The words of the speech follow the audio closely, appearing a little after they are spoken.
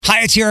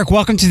Hi, it's Eric.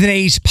 Welcome to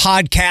today's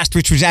podcast,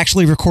 which was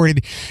actually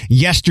recorded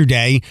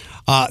yesterday.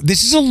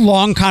 This is a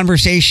long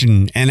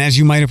conversation, and as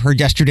you might have heard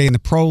yesterday in the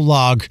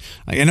prologue,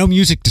 I know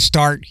music to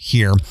start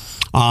here.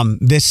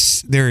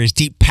 There is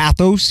deep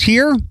pathos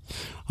here.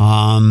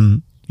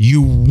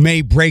 You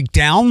may break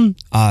down.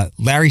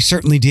 Larry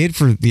certainly did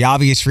for the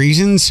obvious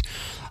reasons,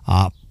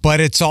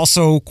 but it's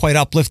also quite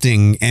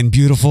uplifting and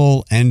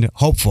beautiful and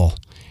hopeful.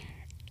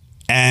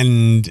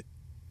 And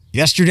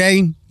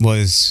yesterday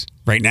was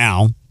right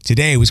now.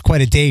 Today was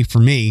quite a day for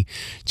me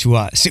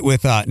to sit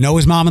with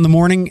Noah's mom in the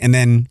morning and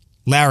then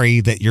Larry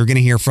that you're going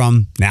to hear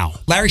from now.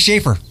 Larry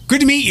Schaefer, good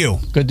to meet you.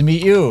 Good to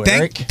meet you,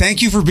 Eric.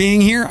 Thank you for being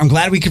here. I'm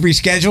glad we could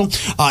reschedule.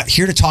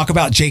 Here to talk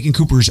about Jake and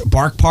Cooper's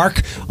Bark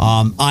Park.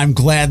 I'm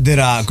glad that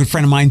a good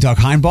friend of mine, Doug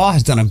Heinbaugh,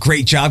 has done a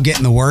great job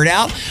getting the word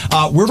out.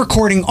 We're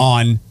recording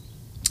on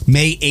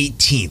May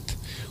 18th.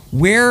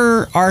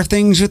 Where are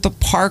things with the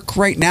park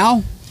right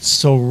now?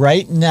 So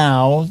right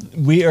now,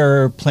 we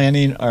are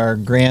planning our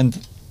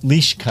grand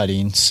leash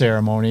cutting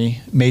ceremony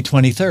May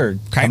 23rd,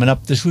 coming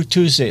up this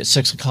Tuesday at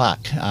 6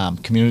 o'clock.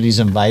 Community's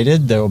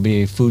invited. There will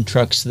be food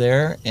trucks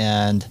there,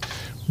 and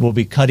we'll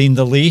be cutting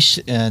the leash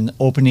and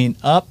opening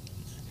up,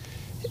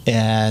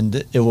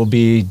 and it will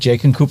be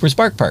Jake and Cooper's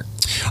Bark Park.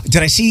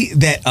 Did I see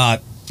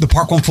that the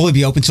park won't fully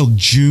be open until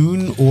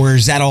June, or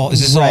is that all? Is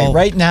this all?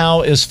 Right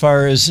now, as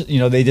far as,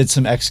 they did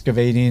some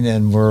excavating,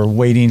 and we're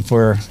waiting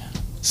for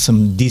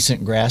some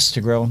decent grass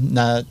to grow.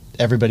 Not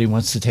everybody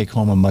wants to take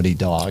home a muddy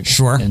dog.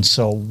 Sure. And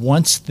so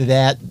once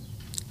that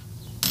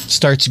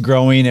starts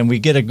growing and we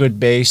get a good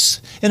base,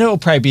 and it will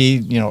probably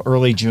be,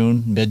 early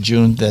June,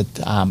 mid-June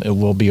that it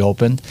will be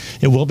opened.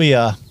 It will be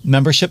a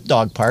membership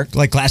dog park.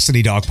 Like Glass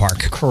City Dog Park.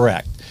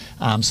 Correct.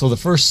 So the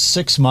first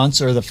 6 months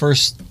or the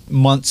first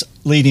months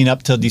leading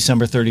up till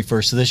December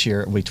 31st of this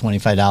year, it will be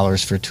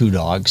 $25 for 2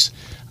 dogs,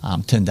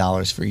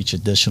 $10 for each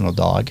additional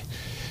dog.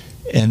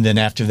 And then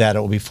after that, it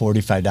will be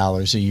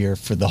 $45 a year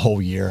for the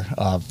whole year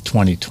of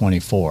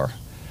 2024.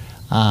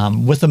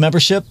 With the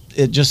membership,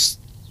 it just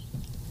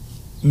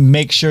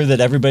makes sure that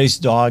everybody's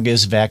dog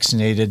is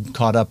vaccinated,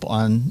 caught up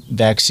on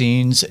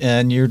vaccines,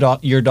 and your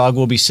dog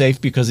will be safe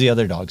because the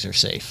other dogs are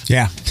safe.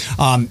 Yeah.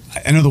 I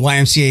know the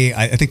YMCA,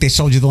 I think they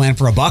sold you the land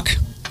for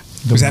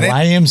 $1. Was that it? The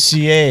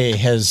YMCA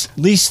has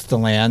leased the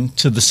land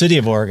to the city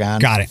of Oregon.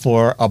 Got it.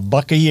 For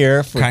 $1 a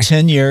year for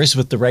 10 years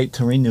with the right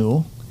to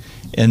renew.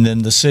 And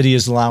then the city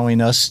is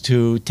allowing us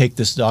to take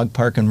this dog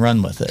park and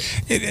run with it.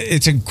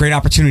 It's a great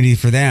opportunity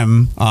for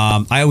them.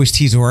 I always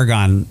tease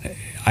Oregon.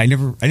 I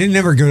didn't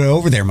ever go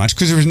over there much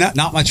because there was not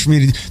much for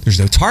me to do. There's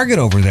no Target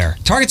over there.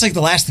 Target's like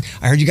the last.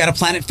 I heard you got a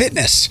Planet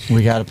Fitness.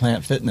 We got a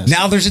Planet Fitness.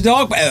 Now there's a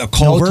dog.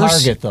 Culver's. No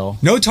Target though.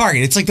 No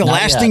Target. It's like the Not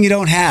last yet. thing you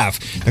don't have.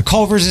 The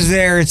Culver's is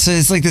there.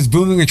 It's like this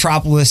booming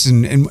metropolis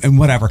and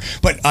whatever.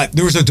 But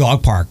there was a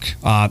dog park.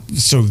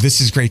 So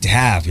this is great to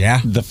have. Yeah.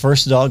 The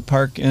first dog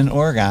park in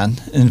Oregon,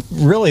 and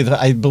really,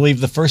 I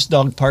believe the first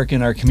dog park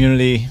in our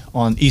community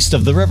on east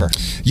of the river.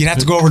 You'd have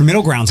to go over to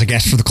Middle Grounds, I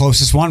guess, for the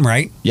closest one,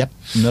 right? Yep.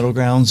 Middle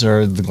Grounds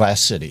or the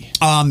Glass City.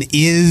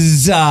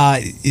 Is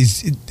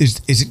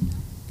it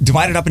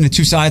divided up into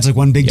two sides, like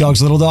one big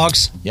dogs, little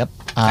dogs? Yep.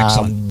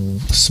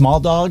 Excellent. Small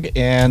dog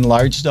and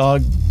large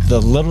dog. The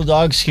little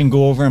dogs can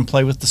go over and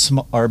play with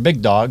the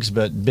big dogs,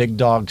 but big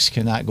dogs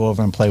cannot go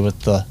over and play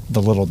with the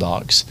little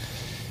dogs.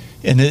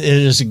 And it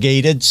is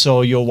gated,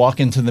 so you'll walk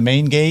into the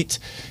main gate.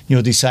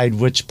 You'll decide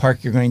which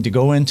park you're going to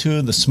go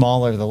into, the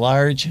small or the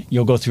large.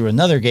 You'll go through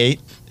another gate,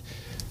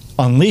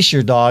 unleash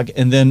your dog,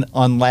 and then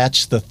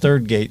unlatch the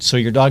third gate, so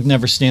your dog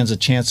never stands a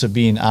chance of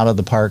being out of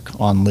the park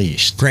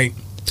unleashed. Great.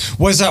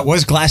 Was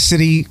Glass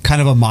City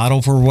kind of a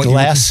model for what?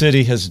 Glass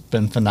City has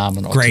been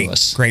phenomenal to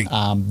us. Great.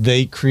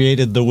 They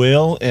created the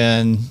wheel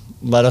and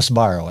let us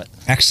borrow it.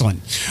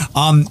 Excellent.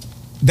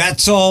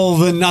 That's all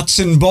the nuts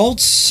and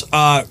bolts.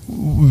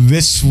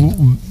 This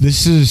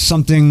is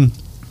something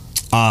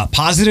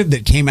positive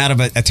that came out of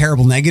a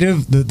terrible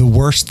negative, the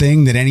worst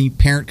thing that any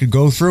parent could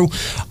go through.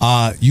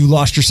 You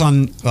lost your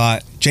son,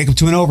 Jacob,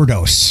 to an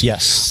overdose.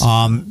 Yes.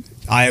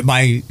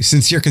 My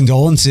sincere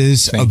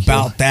condolences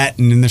about that.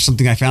 And then there's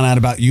something I found out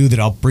about you that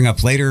I'll bring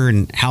up later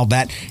and how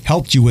that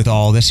helped you with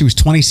all this. He was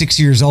 26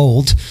 years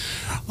old.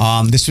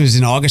 This was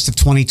in August of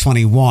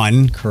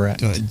 2021.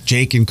 Correct.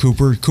 Jake and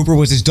Cooper. Cooper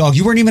was his dog.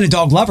 You weren't even a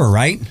dog lover,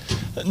 right?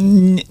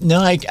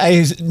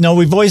 No,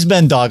 we've always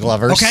been dog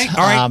lovers. Okay,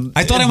 all right.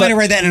 I thought I might have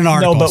read that in an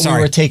article. No, but Sorry.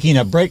 we were taking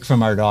a break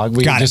from our dog.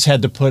 We just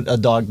had to put a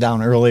dog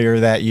down earlier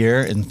that year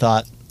and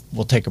thought,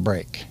 we'll take a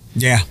break.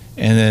 Yeah.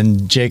 And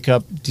then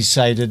Jacob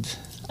decided,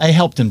 I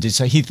helped him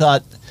decide. He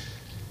thought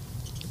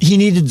he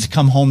needed to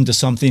come home to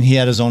something. He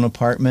had his own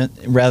apartment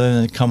rather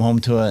than come home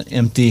to an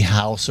empty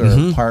house or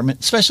apartment,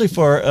 especially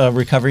for a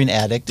recovering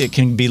addict. It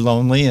can be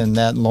lonely, and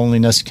that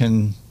loneliness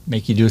can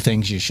make you do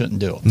things you shouldn't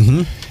do.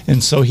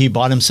 And so he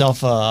bought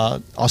himself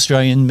a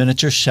Australian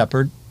miniature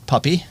shepherd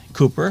puppy,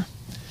 Cooper.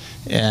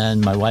 And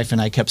my wife and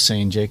I kept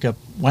saying, Jacob,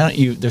 why don't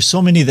you, there's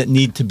so many that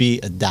need to be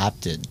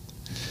adopted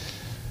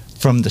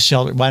from the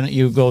shelter. Why don't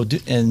you go do,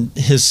 and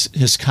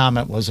his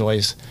comment was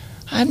always,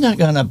 I'm not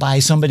going to buy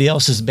somebody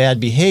else's bad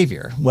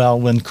behavior. Well,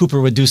 when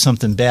Cooper would do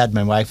something bad,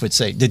 my wife would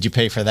say, "Did you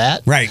pay for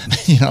that?" Right.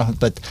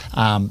 But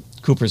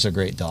Cooper's a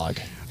great dog.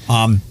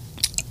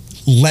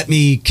 Let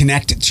me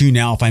connect it to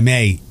now, if I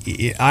may.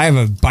 I have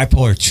a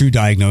bipolar 2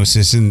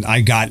 diagnosis, and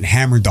I got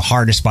hammered the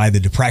hardest by the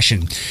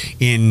depression.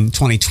 In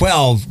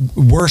 2012,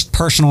 worst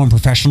personal and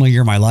professional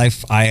year of my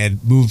life. I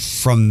had moved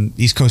from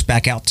East Coast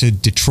back out to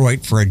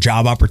Detroit for a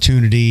job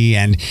opportunity,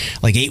 and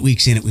like 8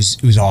 weeks in, it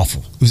was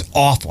awful. It was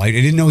awful. I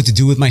didn't know what to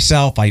do with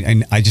myself.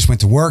 I just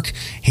went to work,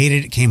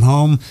 hated it, came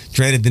home,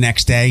 dreaded the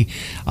next day.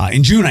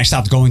 In June, I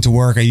stopped going to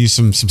work. I used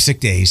some sick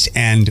days,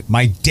 and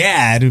my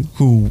dad,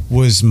 who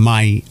was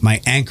my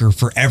anchor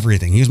for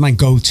everything, he was my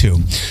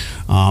go-to.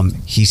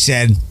 He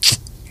said,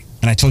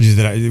 and I told you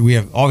that we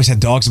have always had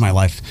dogs in my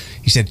life.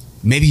 He said,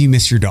 maybe you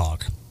miss your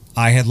dog.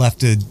 I had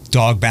left a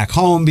dog back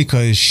home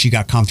because she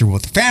got comfortable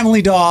with the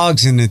family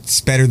dogs, and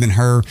it's better than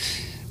her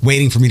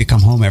waiting for me to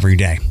come home every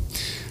day.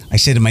 I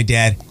said to my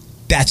dad,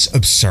 that's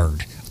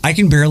absurd. I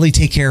can barely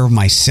take care of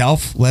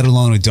myself, let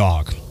alone a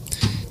dog.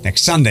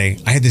 Next Sunday,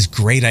 I had this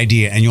great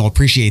idea, and you'll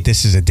appreciate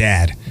this as a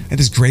dad. I had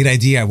this great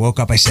idea. I woke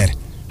up, I said,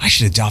 I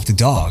should adopt a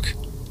dog.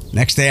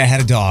 Next day, I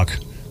had a dog.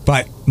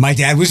 But my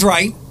dad was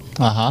right.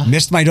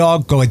 Missed my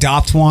dog, go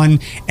adopt one.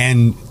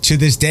 And to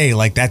this day,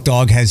 like, that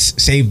dog has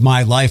saved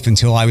my life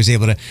until I was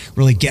able to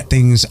really get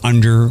things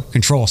under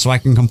control. So I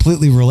can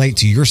completely relate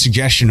to your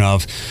suggestion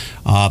of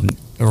a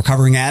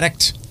recovering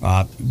addict.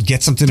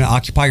 Get something to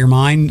occupy your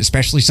mind,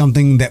 especially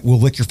something that will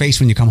lick your face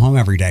when you come home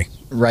every day.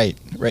 Right.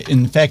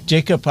 In fact,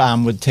 Jacob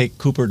would take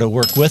Cooper to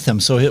work with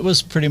him. So it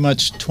was pretty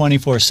much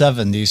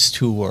 24/7, these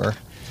two were.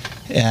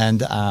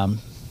 And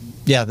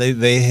yeah,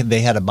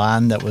 they had a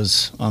bond that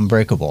was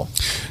unbreakable.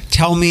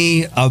 Tell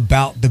me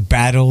about the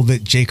battle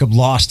that Jacob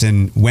lost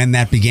and when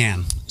that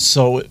began.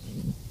 So,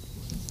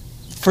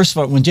 first of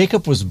all, when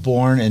Jacob was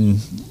born and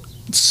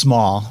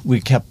small,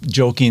 we kept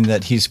joking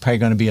that he's probably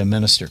going to be a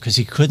minister because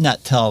he could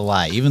not tell a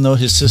lie. Even though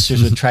his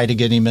sisters would try to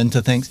get him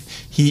into things,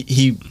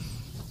 he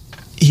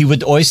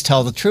would always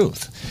tell the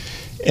truth.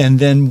 And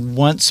then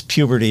once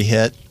puberty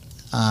hit,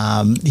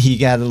 he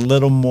got a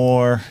little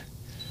more,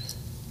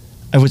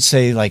 I would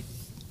say, like,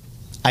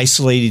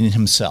 isolating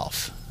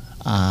himself.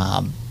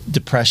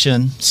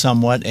 Depression,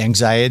 somewhat,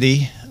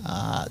 anxiety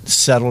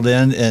settled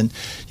in, and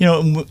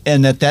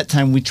at that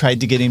time we tried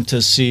to get him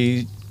to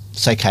see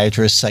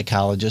psychiatrists,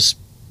 psychologists,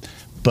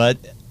 but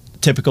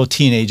typical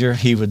teenager,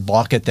 he would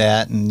balk at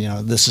that, and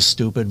this is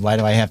stupid. Why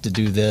do I have to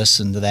do this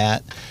and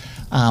that?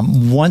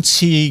 Once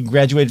he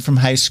graduated from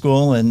high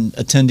school and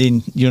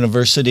attending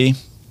university,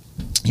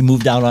 he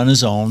moved out on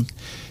his own.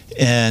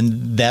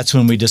 And that's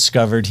when we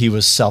discovered he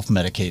was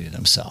self-medicating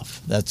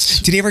himself.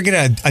 Did he ever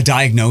get a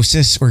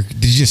diagnosis, or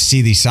did you just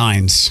see these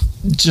signs?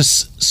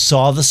 Just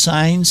saw the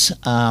signs.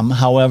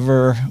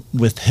 However,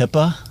 with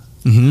HIPAA,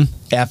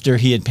 after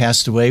he had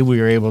passed away, we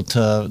were able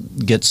to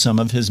get some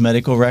of his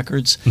medical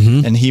records,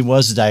 and he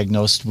was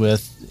diagnosed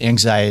with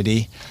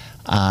anxiety,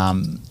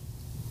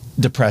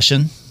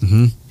 depression,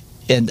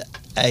 and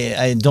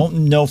I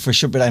don't know for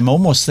sure, but I'm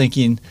almost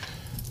thinking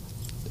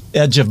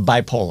edge of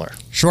bipolar.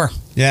 Sure.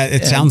 Yeah,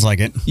 it sounds like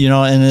it.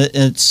 And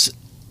it's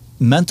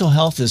mental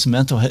health is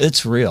mental.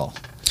 It's real.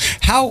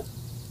 How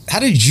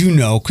did you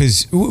know?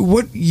 Because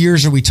what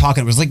years are we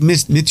talking? It was like mid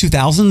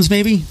 2000s,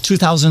 maybe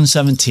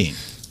 2017.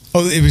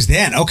 Oh, it was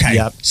then. Okay.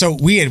 Yep. So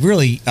we had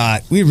really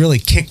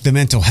kicked the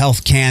mental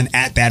health can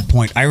at that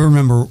point. I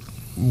remember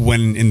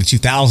when in the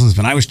 2000s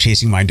when I was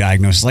chasing my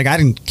diagnosis, like, I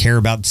didn't care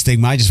about the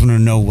stigma. I just wanted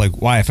to know, like,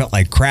 why I felt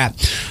like crap.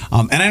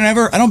 And I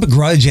don't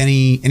begrudge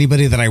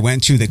anybody that I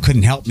went to that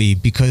couldn't help me,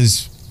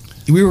 because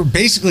we were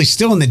basically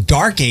still in the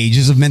dark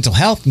ages of mental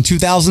health in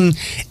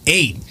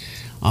 2008.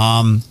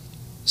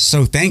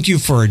 So thank you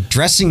for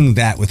addressing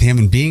that with him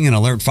and being an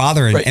alert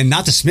father and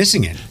not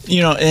dismissing it.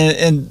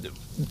 And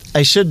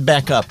I should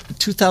back up.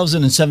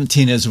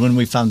 2017 is when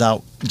we found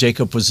out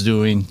Jacob was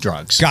doing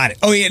drugs. Got it.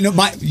 Oh yeah, no,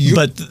 but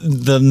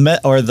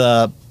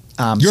the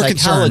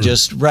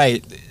psychologist, concerned.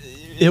 Right?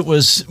 It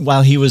was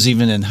while he was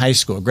even in high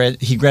school.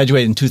 He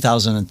graduated in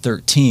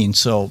 2013.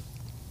 So,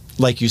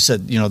 like you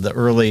said, the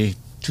early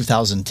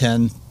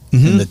 2010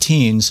 in the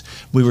teens,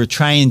 we were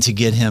trying to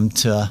get him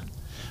to,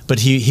 but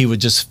he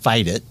would just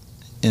fight it,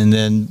 and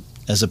then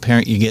as a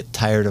parent, you get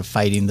tired of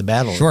fighting the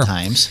battle at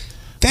times.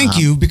 Thank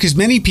you, because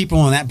many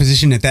people in that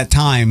position at that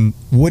time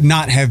would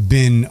not have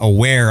been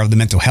aware of the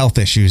mental health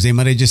issues. They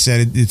might have just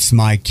said, it's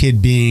my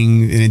kid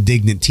being an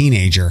indignant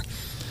teenager.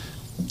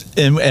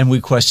 And we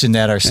question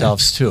that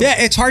ourselves, too.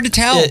 Yeah, it's hard to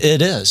tell.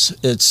 It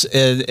is.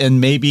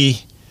 And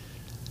maybe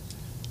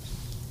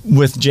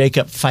with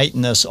Jacob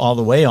fighting us all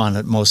the way on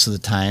it most of the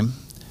time,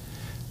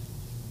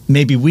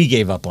 maybe we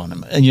gave up on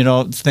him.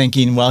 And,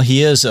 thinking, well,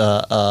 he is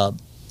a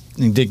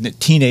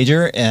indignant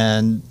teenager,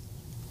 and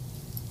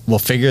we'll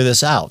figure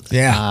this out.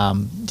 Yeah.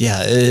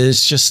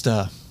 It's just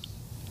the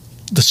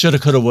shoulda,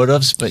 coulda,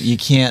 wouldas, but you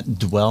can't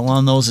dwell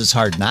on those. It's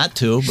hard not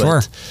to,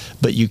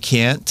 but you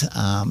can't.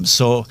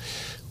 So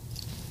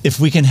if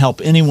we can help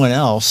anyone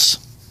else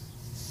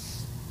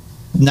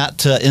not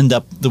to end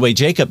up the way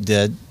Jacob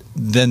did,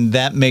 then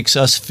that makes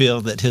us feel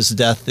that his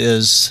death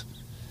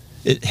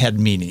it had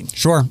meaning.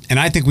 Sure. And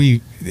I think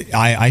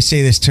I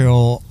say this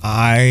till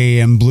I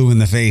am blue in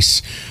the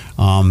face.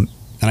 And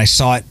I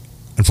saw it,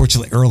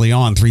 unfortunately, early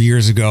on, 3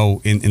 years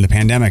ago in the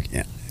pandemic.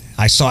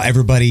 I saw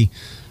everybody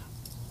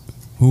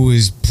who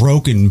was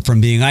broken from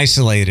being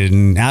isolated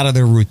and out of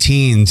their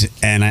routines.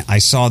 And I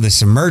saw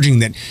this emerging,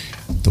 that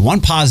the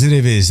one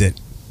positive is that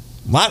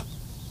a lot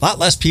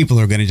less people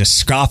are going to just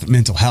scoff at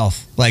mental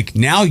health. Like,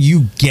 now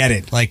you get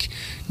it. Like,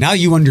 now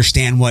you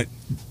understand what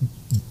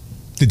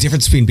the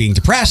difference between being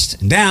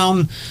depressed and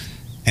down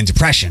and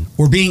depression,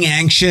 or being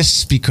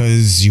anxious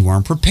because you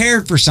weren't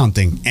prepared for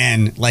something,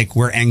 and like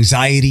where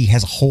anxiety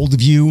has a hold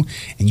of you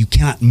and you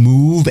cannot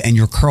move and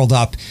you're curled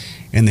up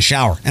in the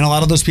shower. And a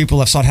lot of those people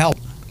have sought help.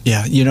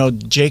 Yeah,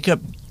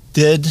 Jacob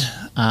did.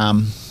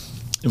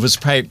 It was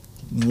probably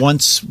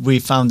once we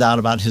found out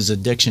about his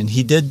addiction,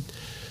 he did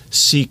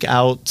seek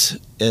out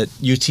at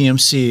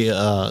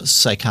UTMC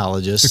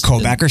psychologist. The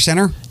Kobacker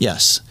Center?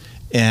 Yes.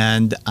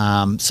 And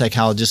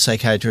psychologist,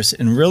 psychiatrist,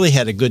 and really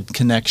had a good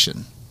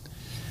connection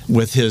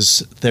with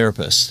his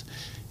therapist.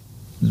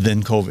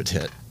 Then COVID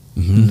hit.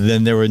 Mm-hmm.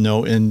 Then there were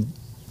no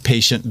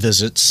inpatient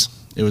visits.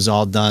 It was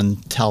all done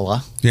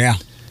tele. Yeah.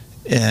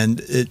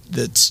 And it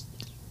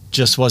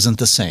just wasn't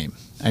the same.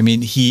 I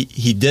mean,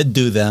 he did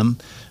do them,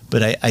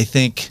 but I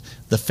think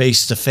the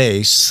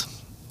face-to-face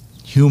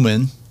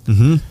human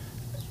mm-hmm.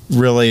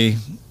 really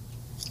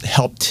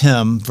helped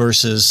him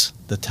versus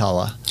the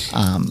tele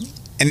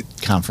and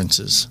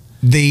conferences.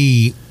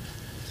 The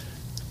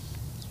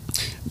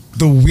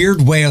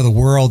weird way of the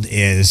world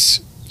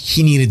is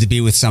he needed to be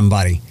with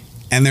somebody.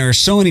 And there are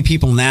so many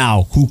people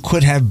now who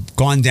could have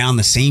gone down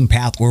the same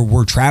path, or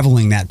were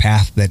traveling that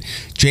path that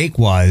Jake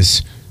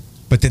was,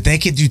 but that they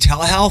could do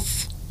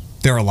telehealth.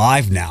 They're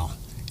alive now.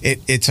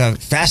 It's a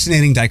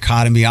fascinating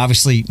dichotomy.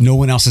 Obviously, no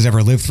one else has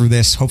ever lived through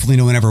this. Hopefully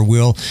no one ever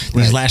will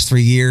these last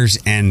 3 years,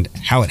 and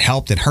how it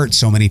helped. It hurt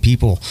so many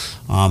people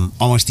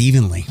almost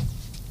evenly.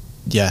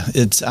 Yeah,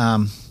 it's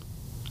a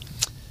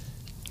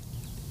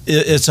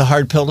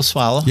hard pill to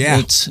swallow. Yeah.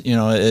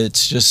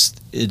 It's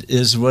just, it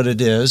is what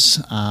it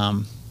is.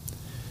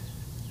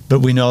 But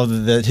we know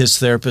that his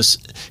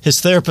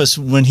therapist,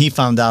 when he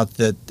found out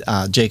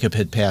that Jacob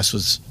had passed,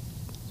 was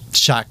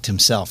shocked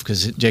himself,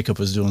 because Jacob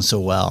was doing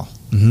so well.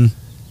 Mm-hmm.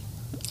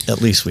 At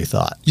least we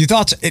thought. You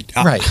thought it,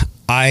 right?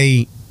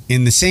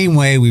 In the same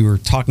way we were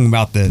talking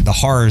about the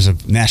horrors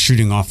of mass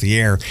shooting off the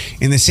air,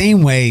 in the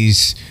same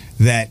ways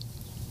that,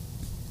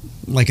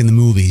 like in the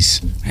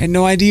movies, I had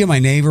no idea my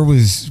neighbor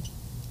was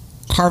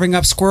carving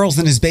up squirrels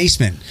in his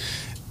basement.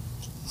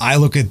 I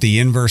look at the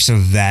inverse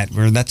of that,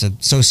 where that's a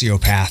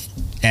sociopath,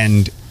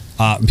 and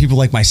people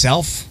like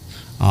myself,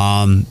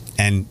 and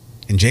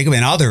Jacob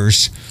and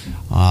others,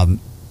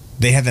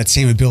 they have that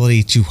same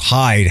ability to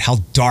hide how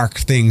dark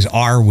things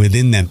are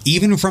within them,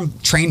 even from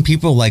trained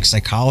people like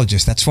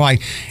psychologists. That's why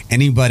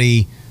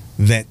anybody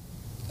that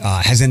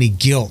has any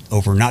guilt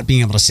over not being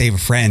able to save a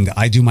friend,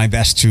 I do my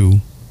best to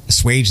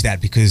assuage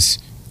that, because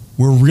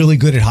we're really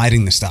good at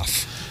hiding the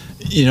stuff.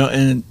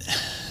 And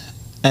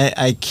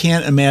I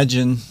can't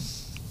imagine,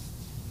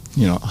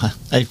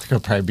 I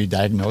could probably be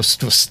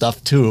diagnosed with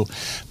stuff too,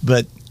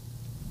 but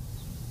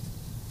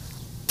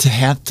to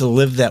have to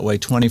live that way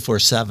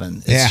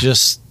 24/7, it's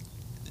just,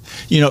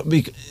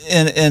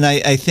 and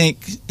I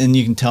think, and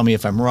you can tell me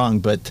if I'm wrong,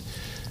 but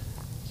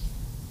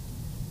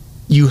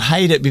you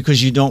hide it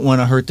because you don't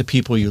want to hurt the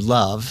people you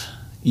love.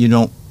 You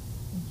don't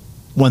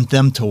want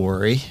them to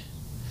worry,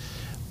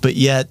 but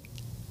yet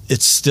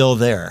it's still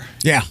there.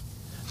 Yeah.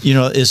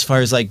 As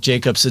far as like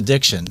Jacob's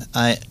addiction,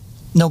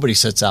 nobody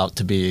sets out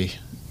to be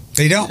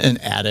an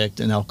addict,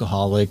 an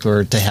alcoholic,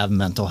 or to have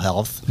mental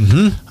health.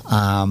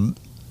 Mm-hmm.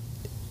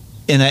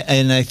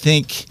 And I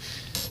think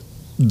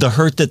the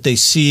hurt that they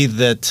see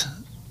that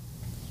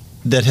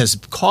has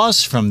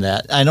caused from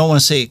that, I don't want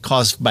to say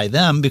caused by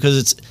them,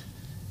 because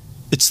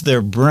it's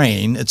their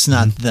brain, it's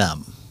not mm-hmm.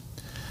 them.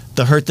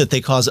 The hurt that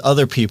they cause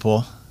other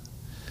people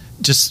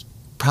just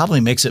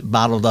probably makes it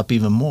bottled up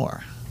even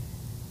more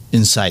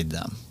inside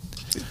them.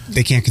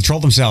 They can't control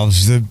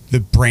themselves.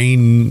 The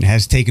brain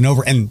has taken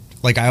over. And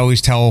like I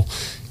always tell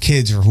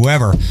kids or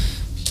whoever,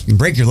 you can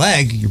break your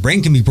leg, your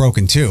brain can be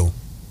broken too.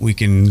 We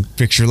can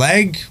fix your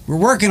leg. We're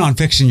working on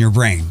fixing your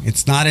brain.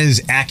 It's not as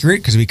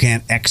accurate because we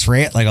can't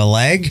x-ray it like a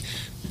leg,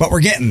 but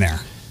we're getting there.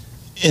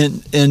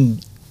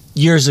 And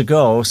years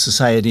ago,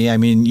 society, I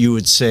mean, you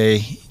would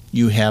say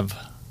you have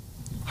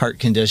heart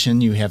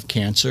condition, you have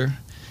cancer,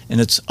 and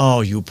it's,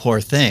 oh, you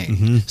poor thing.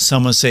 Mm-hmm.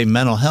 Someone say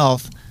mental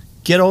health,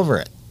 get over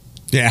it.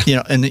 Yeah.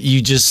 And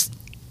you just,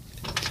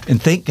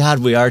 and thank God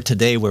we are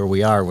today where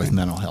we are with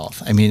mental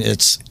health. I mean,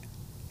 it's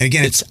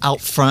out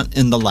front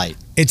in the light.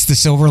 It's the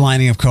silver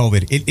lining of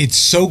COVID. It's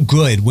so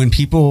good when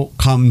people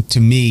come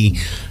to me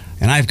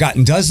And I've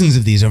gotten dozens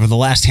of these over the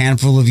last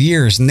handful of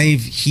years, and they've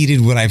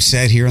heeded what I've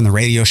said here on the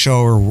radio show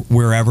or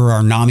wherever.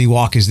 Our NAMI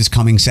walk is this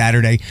coming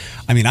Saturday.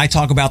 I mean, I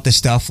talk about this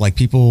stuff like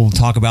people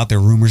talk about their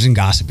rumors and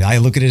gossip. I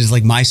look at it as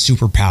like my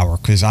superpower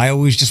because I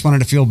always just wanted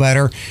to feel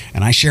better,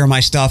 and I share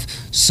my stuff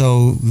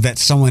so that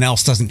someone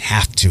else doesn't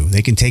have to.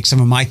 They can take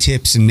some of my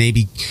tips and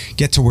maybe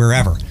get to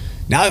wherever.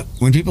 Now,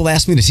 when people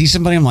ask me to see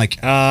somebody, I'm like,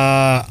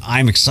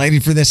 I'm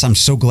excited for this. I'm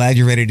so glad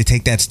you're ready to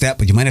take that step,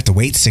 but you might have to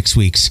wait 6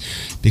 weeks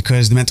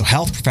because the mental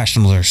health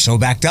professionals are so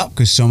backed up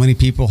because so many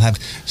people have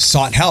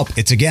sought help.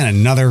 It's, again,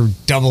 another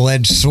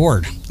double-edged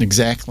sword.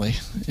 Exactly.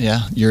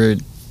 Yeah, you're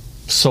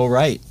so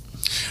right.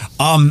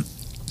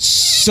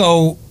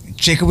 So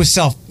Jacob was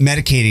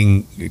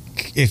self-medicating,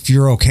 if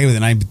you're okay with it,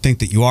 and I think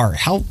that you are.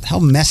 How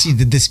messy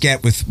did this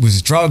get was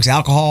it drugs,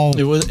 alcohol?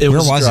 It was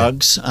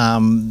drugs.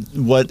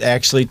 What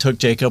actually took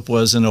Jacob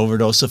was an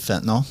overdose of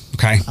fentanyl.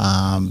 Okay.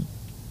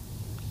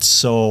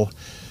 So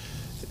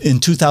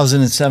in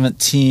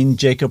 2017,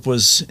 Jacob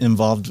was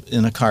involved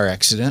in a car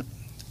accident,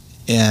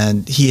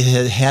 and he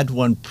had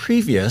one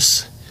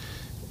previous,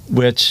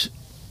 which,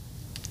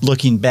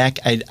 looking back,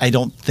 I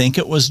don't think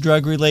it was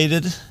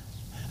drug-related.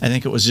 I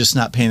think it was just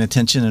not paying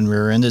attention and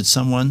rear-ended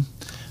someone,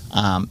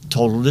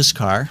 totaled his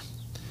car,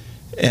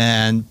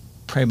 and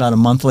probably about a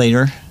month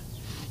later,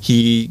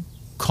 he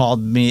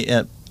called me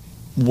at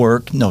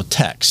work,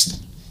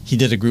 text. He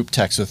did a group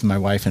text with my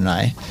wife and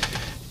I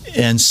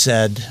and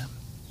said,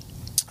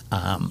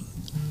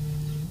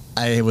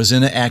 I was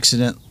in an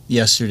accident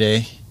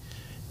yesterday,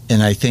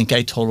 and I think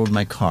I totaled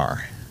my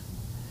car.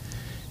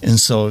 And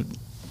so,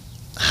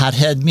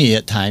 hothead me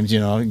at times,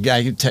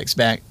 guy who texts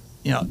back,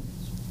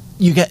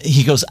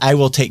 he goes, I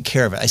will take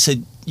care of it. I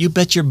said, you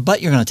bet your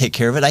butt you're going to take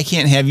care of it. I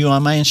can't have you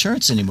on my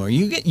insurance anymore.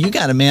 You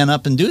got to man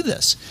up and do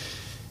this.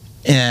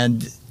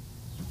 And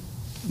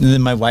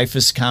then my wife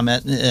was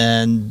commenting,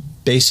 and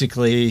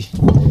basically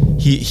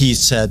he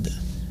said,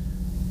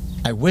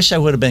 I wish I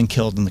would have been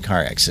killed in the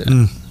car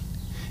accident.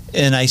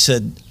 And I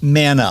said,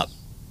 man up.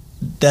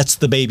 That's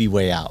the baby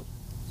way out.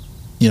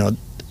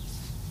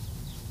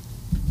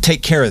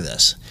 Take care of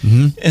this.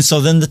 Mm-hmm. And so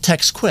then the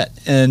text quit.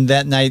 And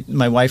that night,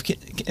 my wife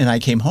and I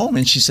came home,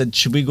 and she said,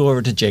 should we go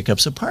over to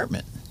Jacob's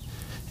apartment?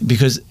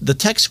 Because the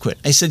text quit.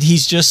 I said,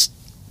 he's just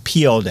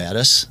PO'd at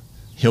us.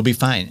 He'll be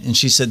fine. And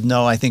she said,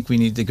 no, I think we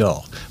need to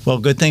go. Well,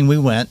 good thing we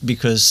went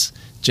because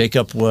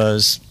Jacob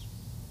was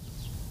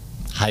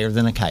higher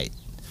than a kite.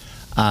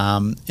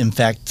 In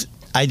fact,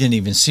 I didn't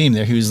even see him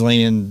there. He was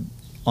laying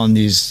on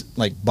these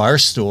bar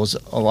stools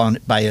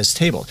by his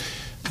table.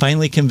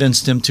 Finally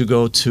convinced him to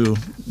go to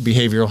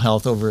behavioral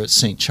health over at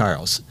St.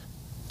 Charles,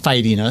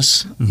 fighting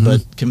us,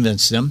 but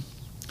convinced him.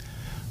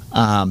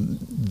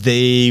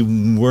 They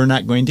were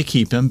not going to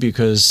keep him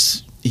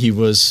because he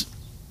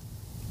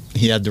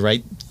had the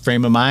right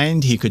frame of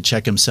mind. He could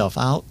check himself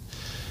out.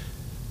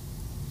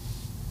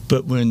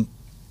 But when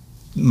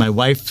my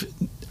wife,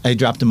 I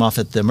dropped him off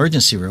at the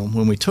emergency room.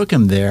 When we took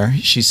him there,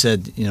 she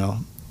said,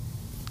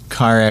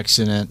 car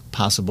accident,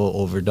 possible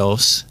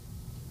overdose.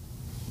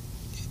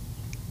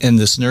 And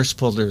this nurse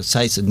pulled her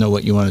aside and said, no,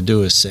 what you want to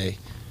do is say,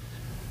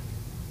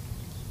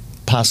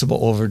 possible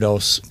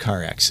overdose,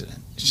 car accident.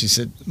 She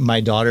said, my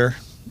daughter,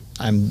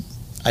 I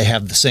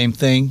have the same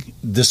thing.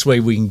 This way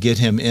we can get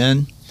him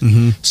in.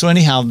 Mm-hmm. So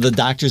anyhow, the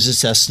doctors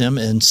assessed him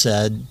and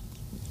said,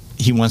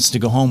 he wants to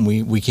go home.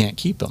 We can't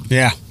keep him.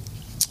 Yeah.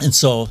 And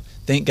so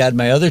thank God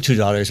my other two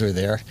daughters were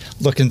there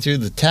looking through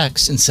the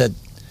text and said,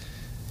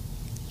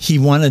 he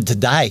wanted to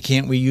die.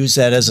 Can't we use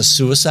that as a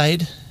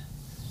suicide?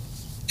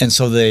 And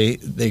so they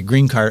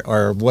green card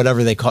or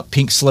whatever they call it,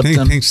 pink slipped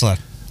him. Pink slip.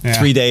 Yeah.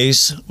 3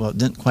 days. Well, it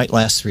didn't quite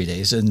last 3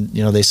 days. And,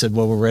 they said,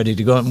 well, we're ready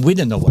to go. And we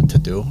didn't know what to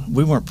do.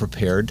 We weren't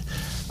prepared.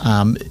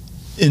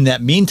 In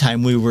that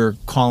meantime, we were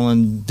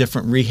calling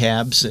different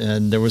rehabs.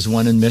 And there was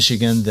one in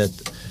Michigan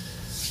that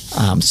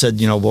said,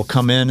 we'll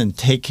come in and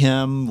take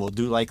him. We'll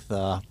do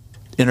the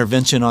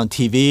intervention on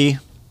TV.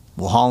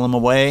 We'll haul him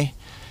away.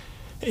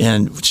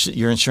 And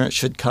your insurance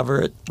should cover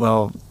it.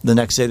 Well, the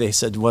next day they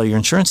said, well, your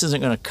insurance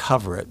isn't going to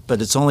cover it,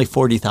 but it's only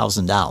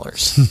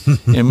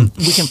 $40,000. And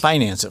we can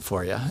finance it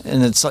for you.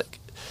 And it's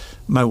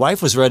my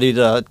wife was ready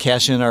to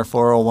cash in our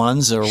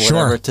 401s or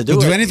whatever to do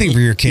it. Do anything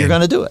for your kid. You're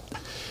going to do it.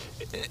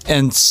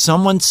 And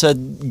someone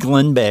said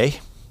Glen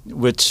Bay,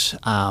 which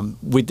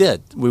we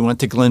did. We went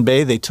to Glen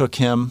Bay. They took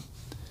him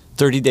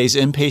 30 days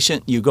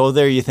inpatient. You go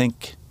there, you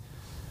think,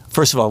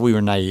 first of all, we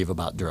were naive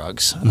about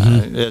drugs.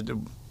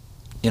 Mm-hmm.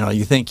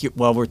 You think,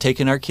 well, we're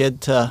taking our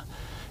kid to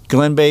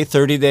Glen Bay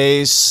 30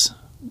 days.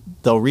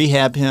 They'll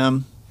rehab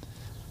him.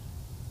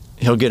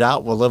 He'll get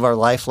out. We'll live our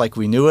life like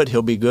we knew it.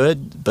 He'll be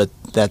good. But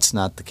that's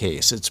not the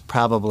case. It's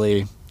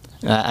probably,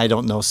 I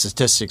don't know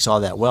statistics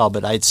all that well,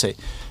 but I'd say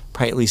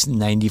probably at least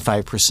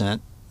 95%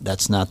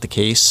 that's not the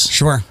case.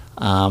 Sure.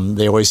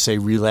 They always say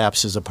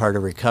relapse is a part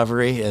of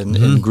recovery. And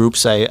in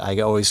groups, I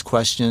always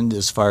questioned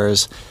as far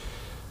as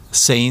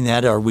saying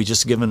that, are we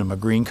just giving them a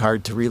green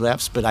card to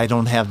relapse? But I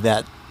don't have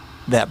that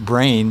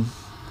brain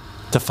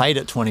to fight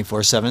it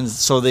 24/7.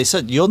 So they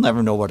said, you'll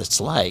never know what it's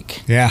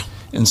like. Yeah.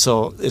 And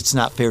so it's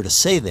not fair to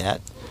say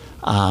that.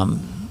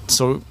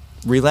 So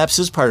relapse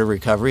is part of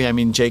recovery. I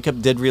mean,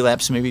 Jacob did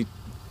relapse maybe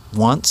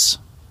once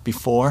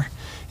before.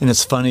 And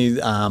it's funny,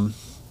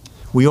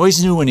 we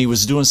always knew when he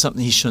was doing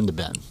something he shouldn't have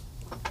been.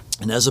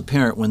 And as a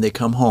parent, when they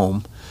come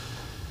home,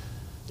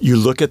 you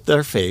look at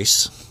their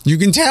face. You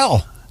can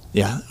tell.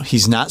 Yeah,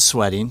 he's not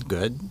sweating.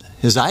 Good.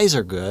 His eyes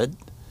are good.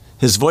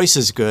 His voice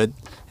is good.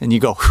 And you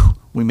go, whew,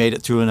 we made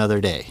it through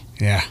another day.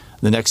 Yeah.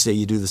 The next day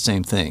you do the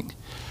same thing.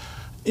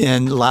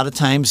 And a lot of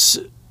times,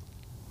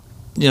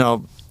 you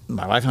know,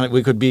 my wife and I,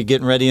 we could be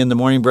getting ready in the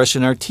morning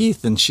brushing our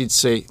teeth, and she'd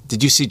say,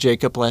 did you see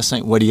Jacob last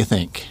night? What do you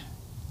think?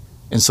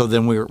 And so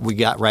then we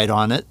got right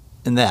on it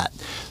and that.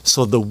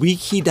 So the week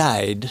he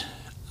died,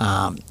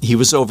 he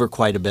was over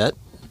quite a bit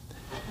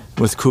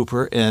with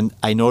Cooper, and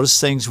I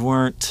noticed things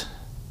weren't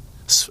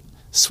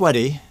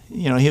sweaty.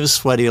 You know, he was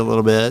sweaty a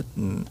little bit.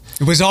 And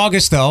it was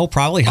August, though,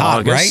 probably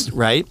hot, right?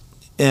 Right.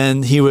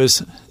 And he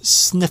was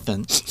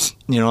sniffing,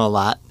 you know, a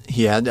lot.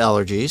 He had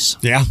allergies.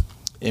 Yeah.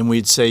 And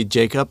we'd say,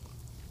 Jacob,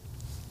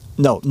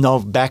 no,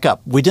 back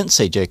up. We didn't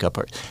say Jacob.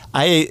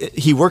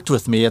 He worked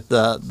with me at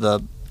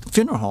the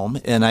funeral home,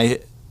 and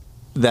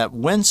that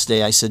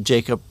Wednesday I said,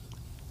 Jacob,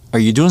 are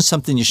you doing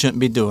something you shouldn't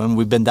be doing?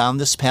 We've been down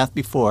this path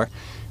before.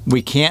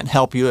 We can't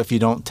help you if you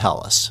don't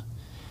tell us.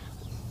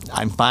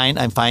 I'm fine.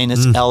 It's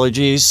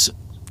allergies,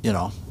 you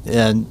know,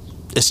 and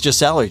it's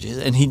just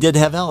allergies. And he did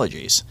have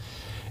allergies.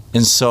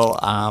 And so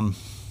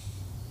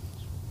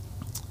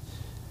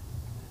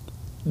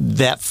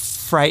that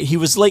Friday, he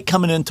was late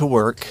coming into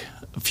work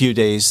a few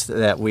days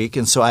that week.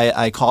 And so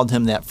I called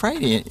him that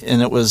Friday,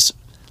 and it was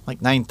like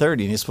 9:30,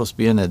 and he's supposed to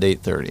be in at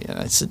 8:30. And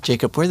I said,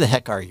 Jacob, where the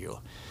heck are you?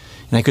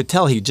 And I could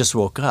tell he just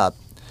woke up.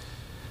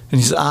 And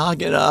he said, I'll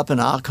get up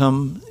and I'll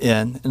come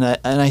in. And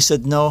I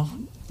said, no,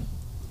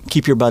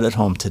 keep your butt at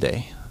home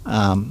today.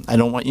 I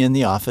don't want you in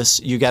the office.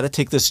 You got to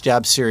take this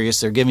job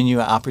serious. They're giving you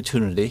an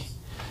opportunity.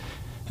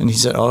 And he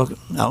said, oh,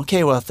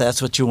 okay, well, if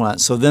that's what you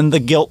want. So then the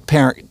guilt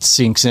parent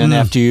sinks in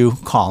after you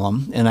call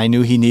him. And I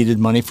knew he needed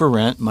money for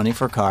rent, money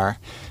for car.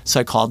 So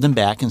I called him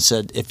back and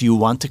said, if you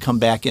want to come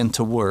back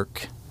into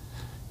work,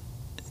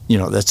 you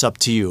know, that's up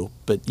to you.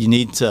 But you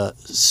need to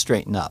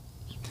straighten up.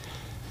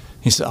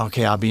 He said,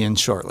 okay, I'll be in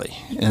shortly.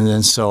 And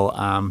then so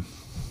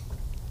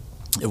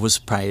it was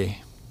probably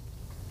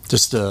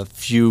just a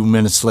few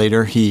minutes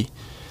later, he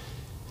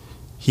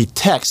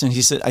texts and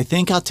he said, I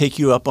think I'll take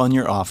you up on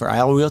your offer.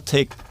 I will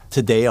take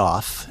today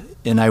off,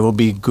 and I will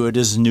be good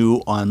as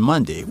new on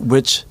Monday,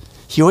 which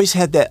he always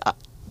had that,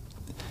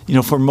 you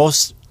know, for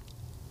most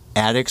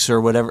addicts or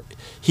whatever,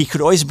 he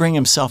could always bring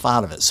himself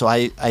out of it. So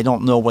I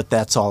don't know what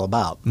that's all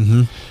about.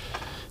 Mm-hmm.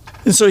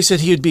 And so he said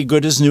he would be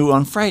good as new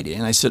on Friday.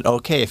 And I said,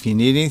 okay, if you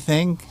need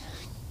anything,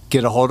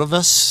 get a hold of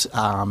us.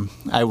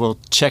 I will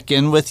check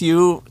in with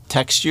you,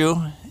 text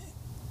you,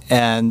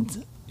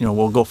 and, you know,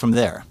 we'll go from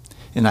there.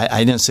 And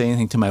I didn't say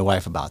anything to my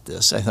wife about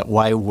this. I thought,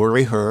 why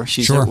worry her?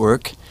 She's Sure. at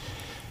work.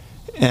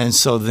 And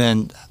so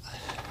then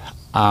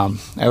I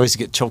always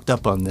get choked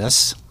up on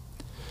this.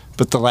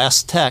 But the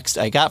last text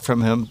I got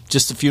from him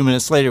just a few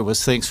minutes later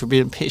was, thanks for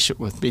being patient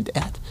with me,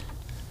 Dad.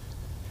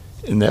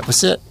 And that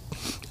was it.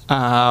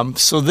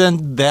 So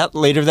then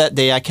later that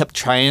day, I kept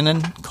trying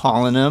and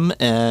calling him,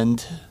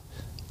 and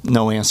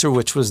no answer,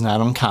 which was not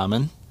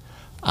uncommon.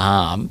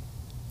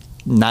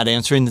 Not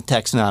answering the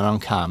text, not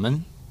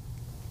uncommon.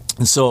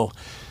 And so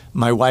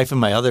my wife and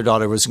my other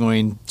daughter was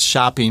going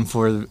shopping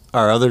for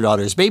our other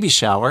daughter's baby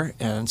shower.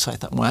 And so I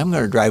thought, well, I'm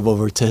going to drive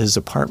over to his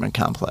apartment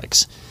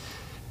complex.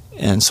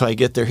 And so I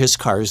get there, his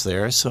car's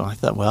there. So I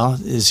thought, well,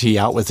 is he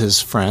out with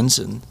his friends?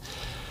 And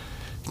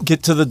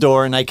get to the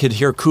door, and I could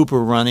hear Cooper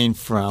running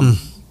from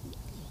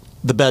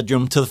the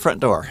bedroom to the front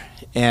door.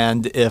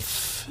 And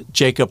if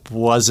Jacob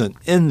wasn't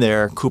in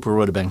there, Cooper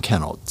would have been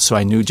kenneled. So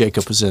I knew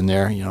Jacob was in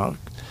there, you know,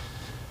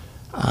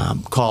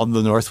 called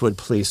the Northwood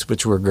police,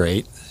 which were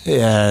great.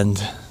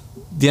 And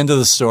the end of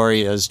the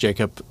story is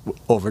Jacob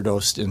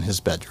overdosed in his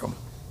bedroom.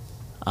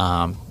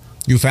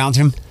 You found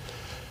him?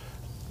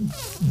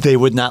 They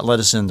would not let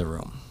us in the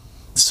room.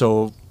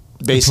 So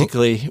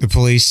basically, the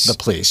police. The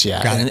police,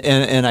 yeah, Got it.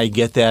 and I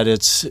get that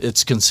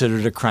it's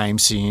considered a crime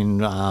scene,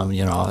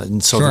 you know,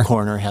 and so Sure. the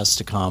coroner has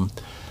to come.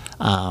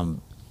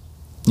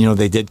 You know,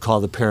 they did call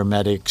the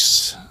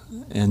paramedics,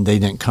 and they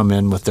didn't come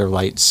in with their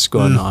lights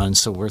going on.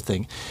 So we're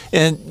thinking,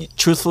 and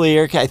truthfully,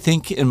 Eric, I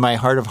think in my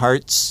heart of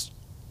hearts,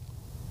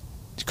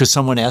 because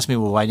someone asked me,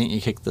 well, why didn't you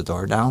kick the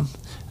door down?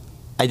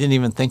 I didn't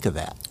even think of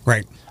that.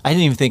 Right. I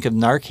didn't even think of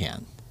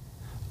Narcan.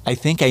 I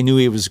think I knew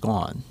he was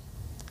gone.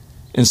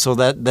 And so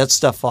that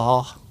stuff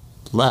all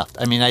left.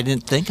 I mean, I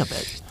didn't think of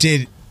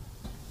it.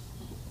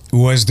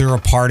 Was there a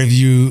part of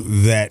you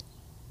that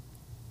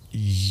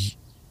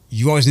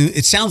you always knew?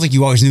 It sounds like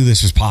you always knew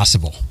this was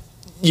possible.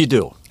 You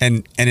do.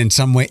 And in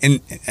some way, and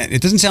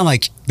it doesn't sound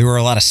like there were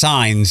a lot of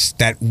signs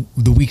that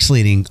the weeks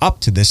leading up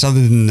to this,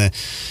 other than the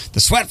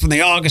sweat from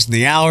the August and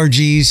the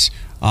allergies.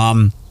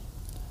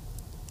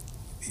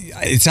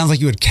 It sounds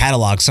like you had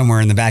cataloged somewhere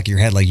in the back of your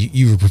head, like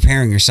you were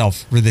preparing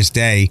yourself for this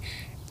day.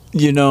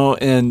 You know,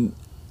 and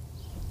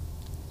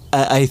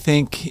I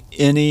think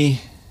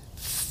any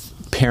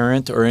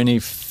parent or any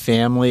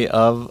family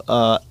of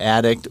an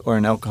addict or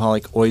an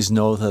alcoholic always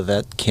know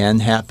that can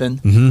happen.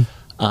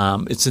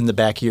 Mm-hmm. It's in the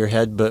back of your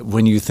head, but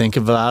when you think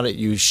about it,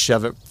 you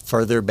shove it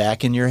further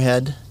back in your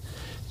head.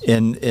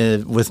 And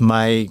with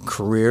my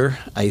career,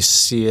 I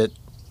see it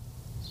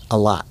a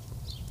lot.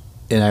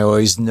 And I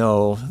always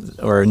know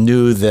or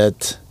knew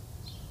that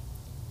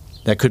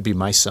could be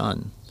my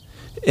son.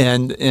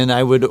 And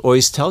I would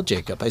always tell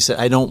Jacob, I said,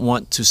 I don't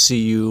want to see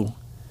you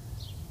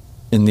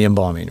in the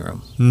embalming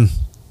room. Mm.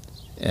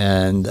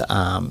 And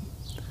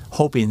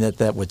hoping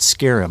that would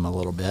scare him a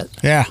little bit.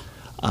 Yeah.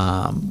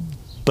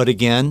 But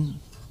again,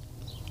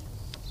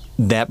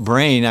 that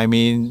brain, I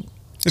mean...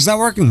 It's not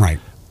working right.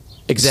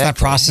 Exactly. It's not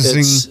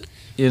processing.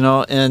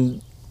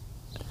 And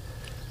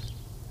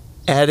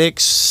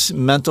addicts,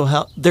 mental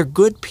health, they're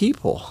good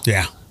people.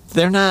 Yeah.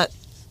 They're not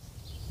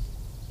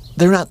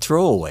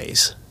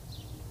throwaways.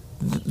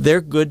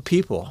 They're good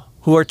people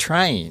who are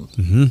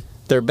trying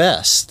their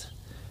best.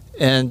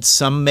 And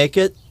some make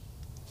it.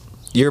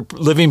 You're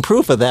living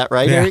proof of that,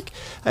 right, Eric?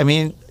 I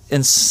mean,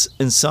 and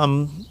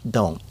some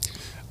don't.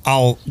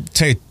 I'll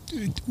tell you,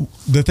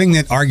 the thing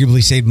that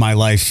arguably saved my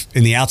life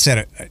in the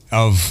outset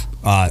of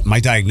my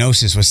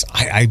diagnosis was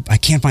I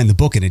can't find the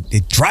book, and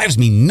it drives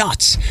me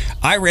nuts.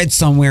 I read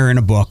somewhere in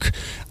a book,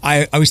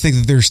 I always think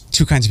that there's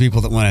two kinds of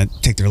people that want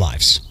to take their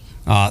lives.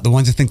 The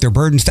ones that think they're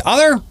burdens to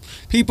other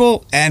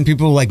people, and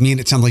people like me, and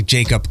it sounds like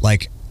Jacob,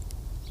 like,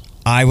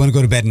 I want to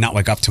go to bed and not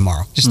wake up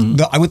tomorrow.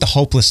 I want the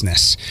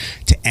hopelessness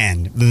to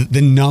end,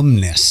 the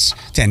numbness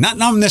to end. Not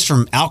numbness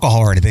from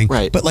alcohol or anything,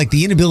 right, but like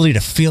the inability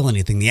to feel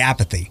anything, the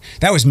apathy.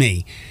 That was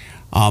me.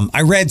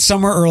 I read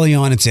somewhere early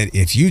on, it said,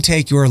 if you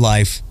take your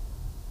life,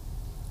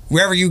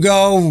 wherever you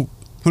go,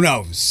 who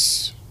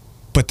knows?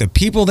 But the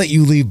people that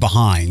you leave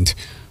behind,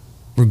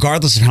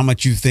 regardless of how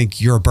much you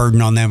think you're a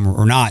burden on them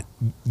or not,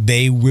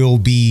 they will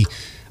be,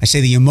 I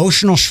say, the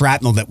emotional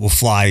shrapnel that will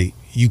fly.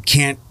 You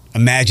can't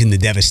imagine the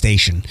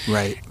devastation.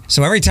 Right.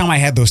 So every time I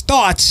had those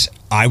thoughts,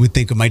 I would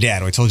think of my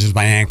dad, who I told you was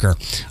my anchor.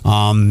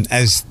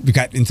 As we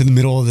got into the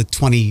middle of the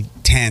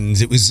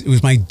 2010s, it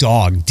was my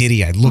dog,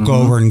 Diddy. I'd look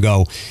over and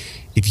go,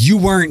 if you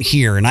weren't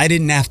here and I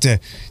didn't have to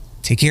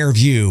take care of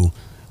you,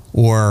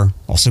 or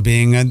also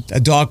being a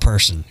dog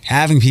person,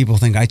 having people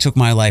think I took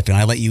my life and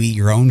I let you eat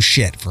your own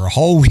shit for a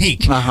whole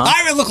week,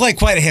 I would look like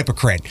quite a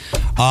hypocrite.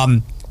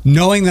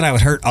 Knowing that I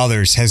would hurt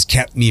others has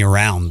kept me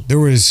around. There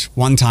was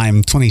one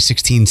time,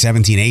 2016,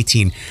 17,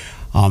 18.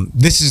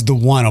 This is the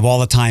one of all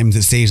the times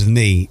that stays with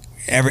me.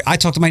 I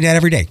talk to my dad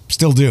every day,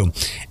 still do.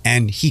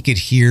 And he could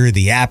hear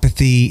the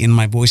apathy in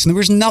my voice. And there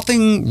was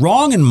nothing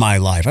wrong in my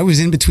life. I was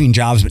in between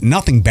jobs, but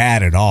nothing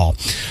bad at all.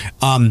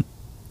 And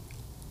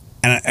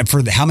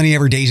for how many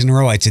ever days in a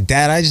row, I'd say,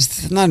 Dad,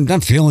 I'm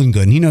not feeling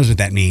good. And he knows what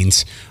that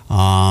means.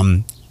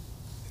 Not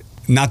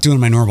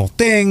doing my normal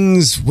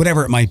things,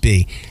 whatever it might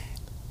be.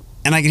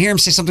 And I could hear him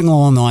say something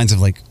along the lines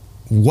of like,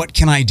 what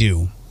can I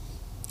do?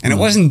 And it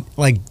wasn't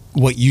like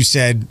what you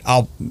said.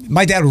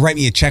 My dad would write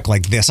me a check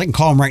like this. I can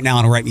call him right now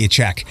and he'll write me a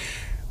check.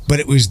 But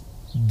it was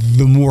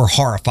the more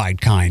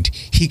horrified kind.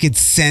 He could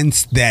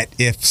sense that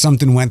if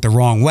something went the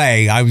wrong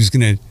way, I was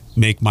going to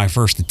make my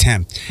first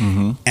attempt.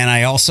 And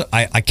I also,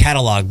 I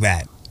cataloged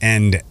that.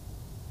 And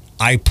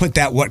I put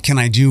that what can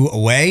I do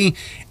away.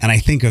 And I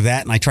think of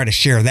that and I try to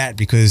share that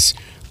because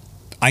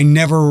I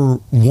never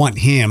want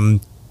him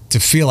to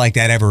feel like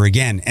that ever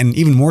again. And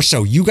even more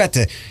so, you got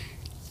to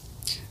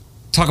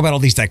talk about all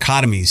these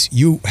dichotomies.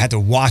 You had to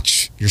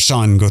watch your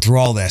son go through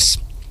all this.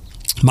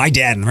 My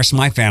dad and the rest of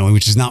my family,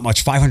 which is not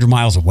much, 500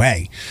 miles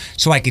away.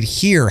 So I could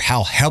hear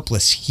how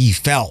helpless he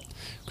felt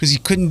because he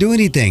couldn't do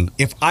anything.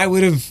 If I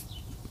would have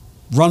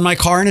run my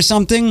car into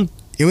something,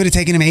 it would have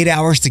taken him 8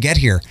 hours to get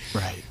here.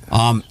 Right.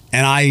 And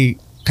I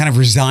kind of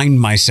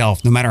resigned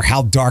myself, no matter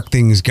how dark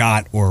things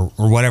got or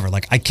whatever.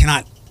 Like, I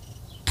cannot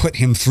put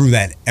him through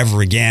that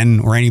ever again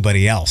or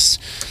anybody else.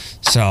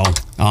 So,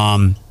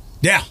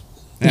 yeah.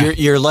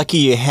 You're lucky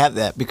you have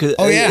that because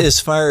as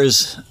far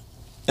as,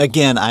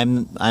 again,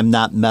 I'm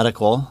not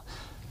medical,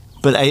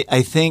 but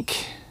I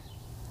think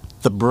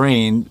the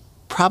brain,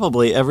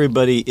 probably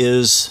everybody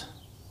is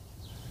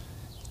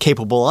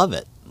capable of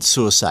it.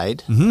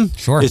 Suicide.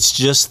 Sure. It's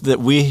just that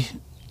we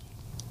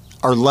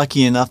are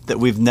lucky enough that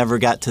we've never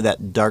got to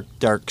that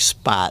dark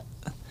spot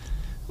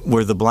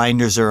where the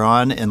blinders are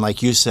on and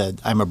like you said,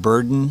 I'm a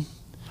burden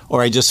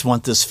or I just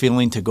want this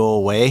feeling to go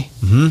away.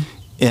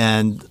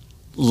 And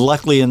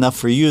luckily enough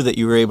for you that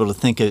you were able to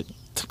think it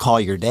to call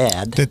your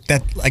dad. That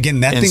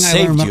thing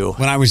I learned you.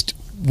 when I was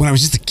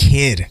just a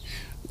kid,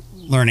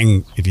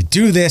 learning if you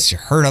do this, you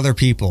hurt other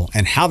people,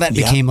 and how that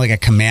became like a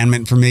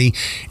commandment for me.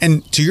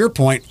 And to your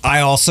point,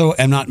 I also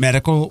am not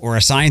medical or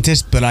a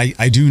scientist, but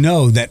I do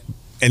know that,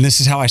 and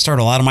this is how I start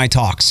a lot of my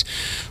talks,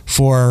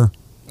 for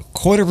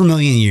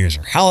 250,000 years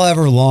or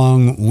however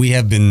long we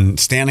have been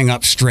standing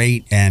up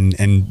straight and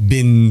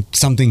been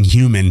something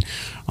human,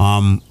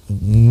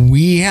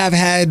 we have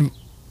had,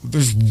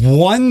 there's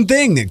one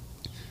thing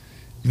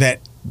that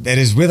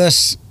is with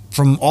us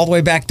from all the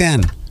way back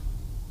then.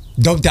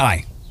 Don't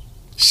die.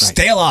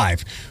 Stay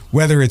alive.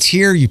 Whether it's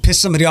here, you piss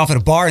somebody off at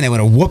a bar and they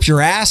want to whoop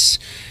your ass.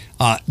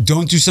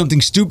 Don't do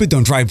something stupid.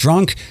 Don't drive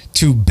drunk.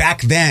 To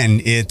back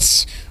then,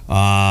 it's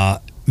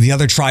the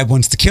other tribe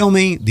wants to kill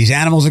me. These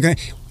animals are going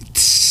to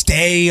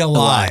stay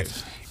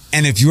alive.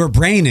 And if your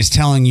brain is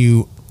telling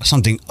you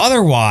something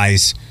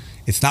otherwise,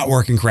 it's not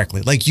working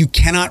correctly. Like, you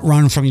cannot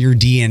run from your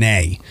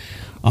DNA.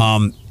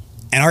 And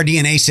our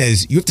DNA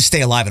says you have to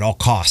stay alive at all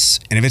costs.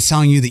 And if it's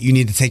telling you that you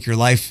need to take your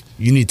life,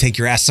 you need to take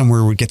your ass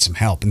somewhere where we get some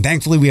help. And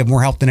thankfully, we have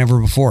more help than ever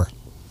before.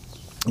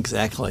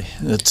 Exactly.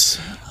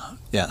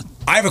 Yeah.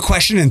 I have a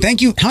question, and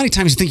thank you. How many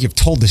times do you think you've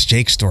told this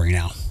Jake story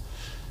now?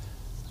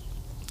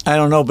 I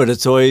don't know, but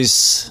it's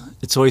always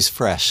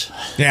fresh.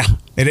 Yeah,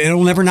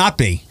 it'll never not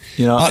be.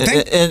 You know,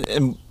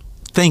 and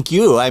thank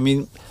you. I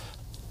mean,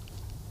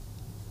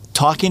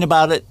 talking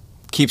about it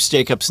keeps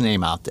Jacob's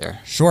name out there.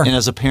 Sure. And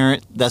as a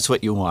parent, that's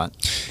what you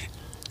want.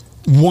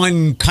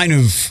 One kind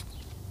of,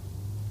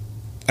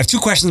 I have two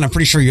questions that I'm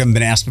pretty sure you haven't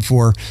been asked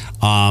before.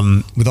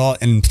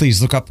 And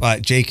please look up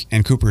Jake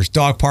and Cooper's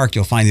dog park.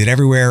 You'll find it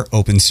everywhere.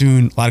 Open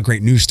soon. A lot of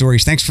great news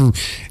stories. Thanks for.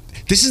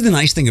 This is the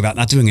nice thing about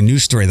not doing a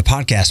news story, the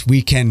podcast.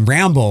 We can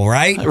ramble,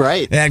 right?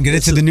 Right. And get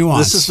into the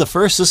nuance. This is the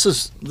first. This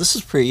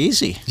is pretty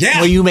easy.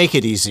 Yeah. Well, you make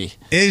it easy.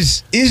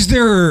 Is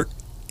there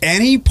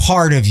any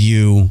part of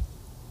you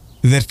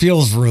that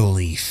feels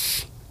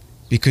relief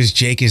because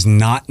Jake is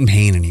not in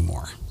pain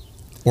anymore?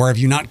 Or have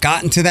you not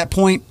gotten to that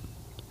point?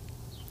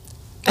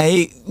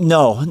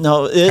 No.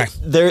 Okay.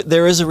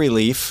 There is a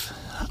relief,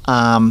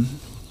 and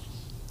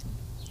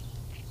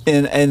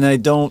I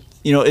don't.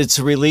 You know, it's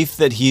a relief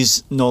that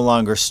he's no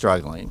longer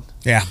struggling.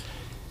 Yeah.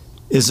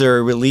 Is there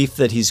a relief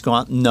that he's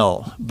gone?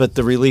 No, but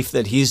the relief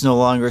that he's no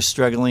longer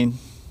struggling,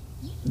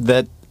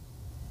 that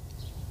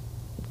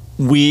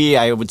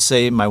I would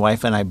say, my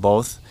wife and I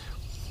both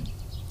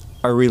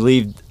are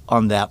relieved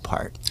on that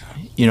part.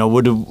 You know,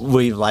 would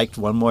we liked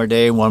one more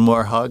day, one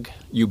more hug?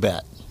 You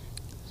bet.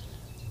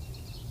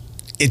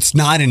 It's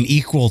not an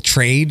equal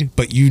trade,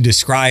 but you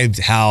described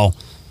how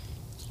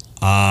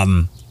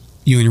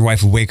you and your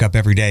wife would wake up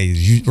every day.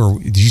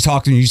 Did you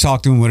talk to him? You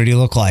talk to him. What did he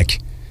look like?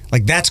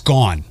 Like, that's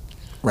gone.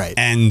 Right.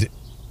 And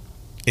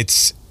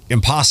it's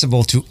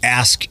impossible to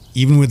ask,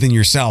 even within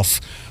yourself,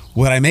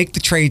 would I make the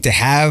trade to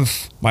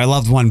have my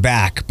loved one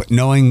back? But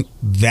knowing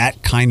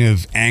that kind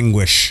of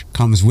anguish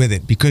comes with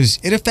it, because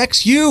it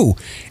affects you.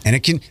 And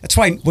it can, that's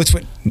why what's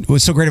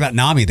so great about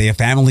NAMI, they have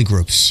family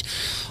groups,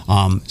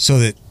 so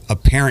that a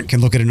parent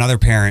can look at another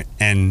parent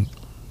and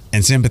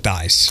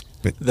sympathize.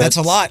 But that's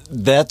a lot.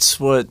 That's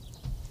what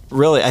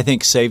really, I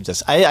think, saved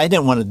us. I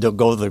didn't want to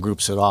go to the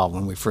groups at all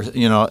when we first,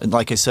 you know, and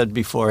like I said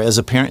before, as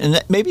a parent,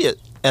 and maybe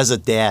as a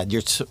dad,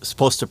 you're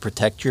supposed to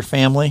protect your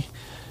family.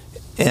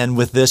 And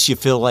with this, you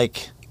feel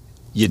like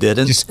you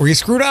didn't. Or you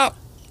screwed up.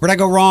 Where'd I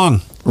go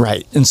wrong?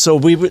 Right. And so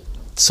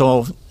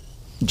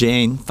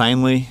Jane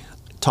finally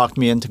talked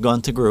me into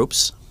going to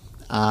groups.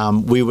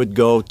 We would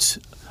go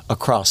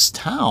across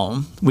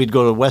town. We'd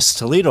go to West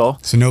Toledo.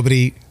 So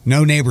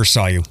no neighbor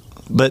saw you.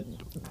 But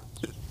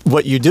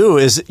what you do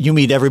is you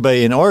meet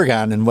everybody in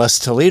Oregon and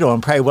West Toledo,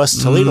 and probably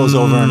West Toledo's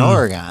over in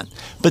Oregon.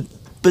 But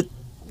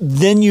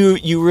then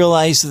you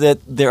realize that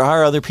there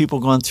are other people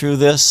going through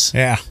this.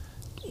 Yeah.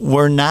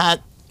 We're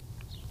not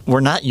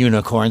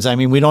unicorns. I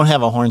mean, we don't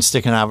have a horn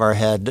sticking out of our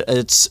head.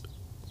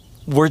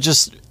 We're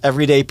just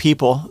everyday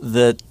people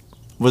that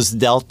was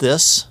dealt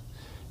this.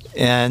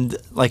 And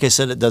like I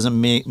said, it doesn't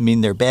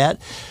mean they're bad.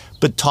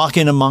 But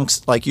talking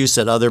amongst, like you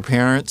said, other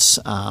parents,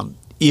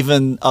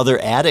 even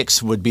other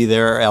addicts would be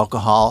there,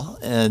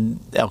 alcoholics,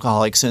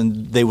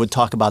 and they would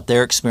talk about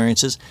their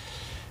experiences.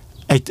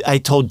 I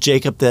told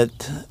Jacob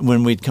that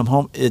when we'd come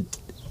home, it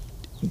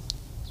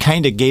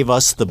kind of gave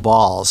us the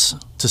balls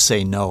to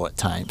say no at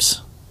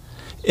times.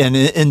 And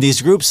in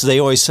these groups, they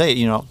always say,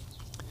 you know,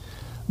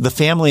 the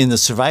family and the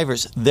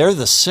survivors, they're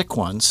the sick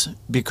ones,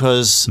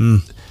 because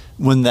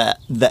when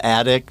the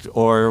addict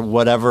or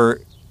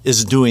whatever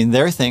is doing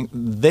their thing,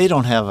 they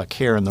don't have a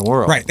care in the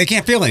world. Right. They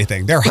can't feel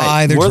anything. They're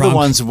high, they're We're drunk. the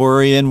ones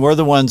worrying. We're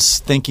the ones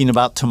thinking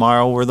about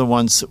tomorrow. We're the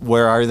ones,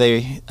 where are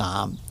they?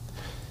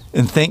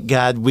 And thank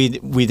God we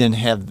didn't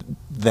have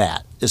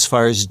that. As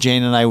far as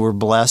Jane and I were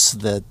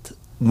blessed that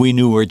we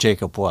knew where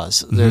Jacob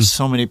was. Mm-hmm. There's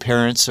so many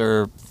parents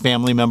or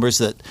family members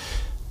that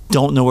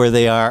don't know where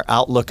they are,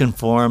 out looking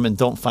for him, and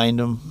don't find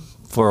him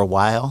for a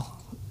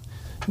while.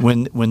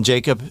 When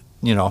Jacob,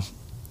 you know,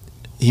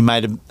 he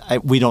might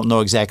have, we don't know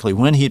exactly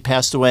when he had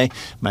passed away.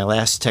 My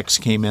last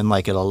text came in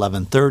like at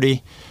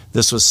 11:30.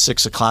 This was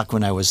 6 o'clock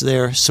when I was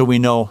there. So we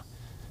know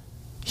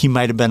he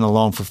might have been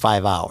alone for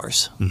 5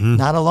 hours. Mm-hmm.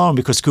 Not alone,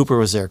 because Cooper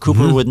was there.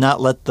 Cooper would not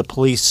let the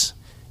police.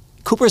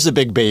 Cooper's a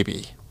big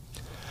baby,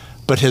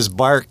 but his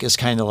bark is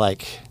kind of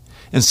like.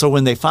 And so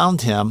when they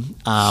found him,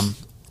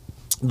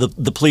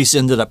 the police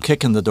ended up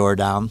kicking the door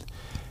down,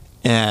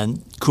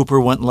 and Cooper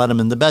wouldn't let him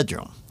in the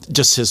bedroom.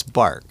 Just his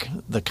bark.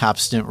 The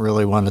cops didn't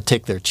really want to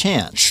take their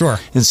chance. Sure.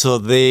 And so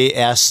they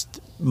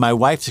asked my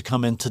wife to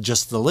come into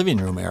just the living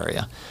room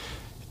area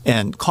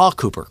and call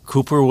Cooper.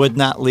 Cooper would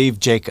not leave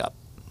Jacob.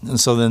 And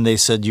so then they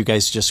said, you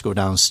guys just go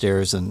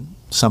downstairs, and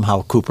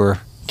somehow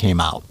Cooper came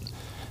out.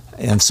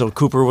 And so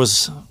Cooper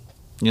was,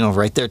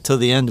 right there to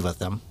the end with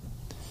them.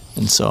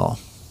 And so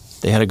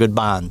they had a good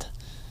bond.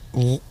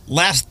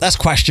 Last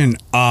question.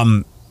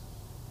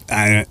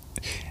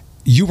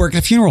 You work at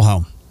a funeral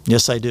home.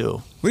 Yes, I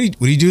do. What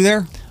do you do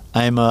there?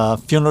 I'm a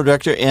funeral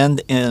director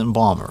and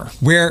embalmer.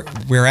 Where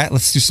at?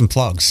 Let's do some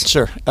plugs.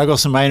 Sure.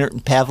 Eggleson Minor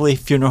and Pavley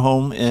Funeral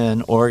Home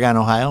in Oregon,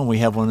 Ohio, and we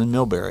have one in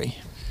Millbury.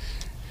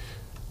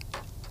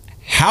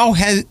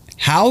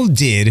 How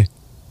did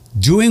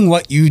doing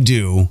what you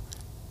do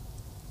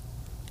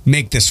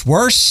make this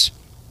worse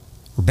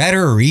or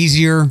better or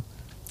easier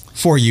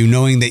for you,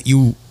 knowing that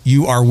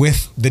you are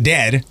with the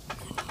dead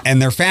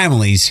and their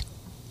families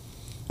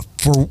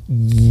for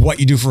what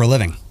you do for a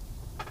living?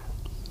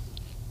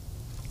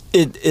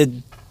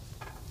 It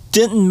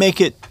didn't make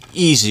it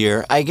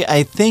easier.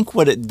 I think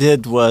what it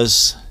did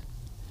was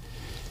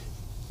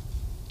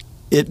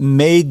it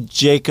made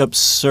Jacob's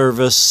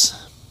service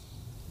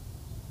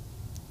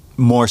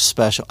more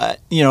special.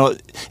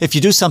 If you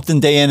do something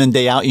day in and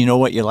day out, you know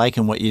what you like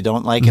and what you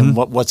don't like, and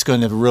what's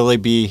going to really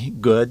be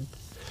good.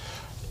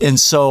 And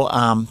so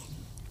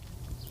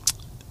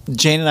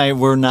Jane and I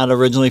were not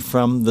originally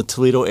from the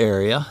Toledo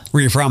area.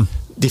 Where are you from?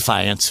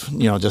 Defiance,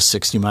 just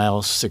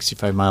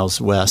 65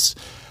 miles west,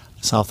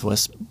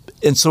 southwest.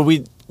 And so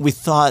we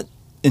thought,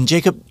 and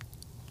Jacob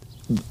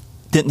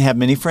didn't have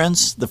many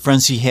friends. The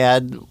friends he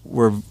had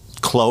were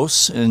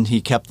close, and he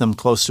kept them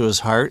close to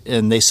his heart,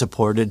 and they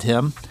supported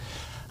him.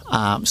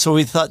 So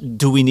we thought,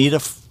 do we need a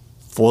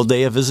full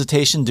day of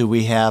visitation? Do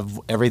we have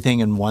everything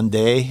in one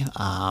day?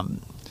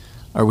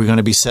 Are we going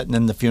to be sitting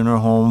in the funeral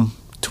home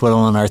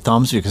twiddling our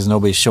thumbs because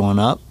nobody's showing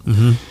up?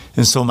 Mm-hmm.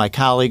 And so my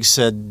colleagues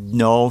said,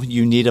 no,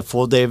 you need a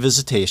full day of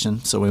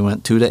visitation. So we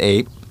went 2 to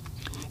 8.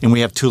 And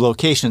we have 2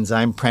 locations.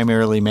 I'm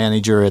primarily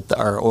manager at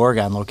our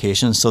Oregon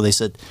location. So they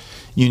said,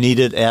 you need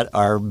it at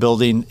our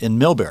building in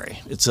Millbury.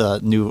 It's a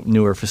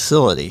newer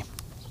facility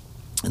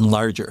and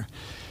larger,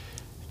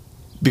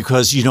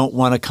 because you don't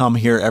want to come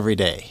here every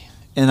day.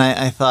 And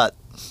I thought,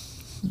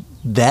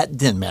 that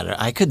didn't matter.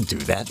 I could do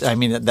that. I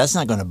mean, that's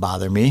not going to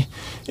bother me.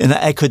 And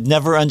I could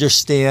never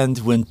understand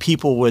when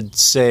people would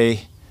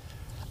say,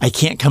 I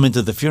can't come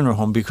into the funeral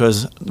home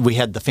because we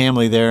had the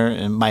family there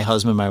and my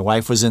husband, my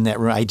wife was in that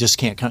room. I just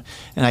can't come.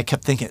 And I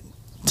kept thinking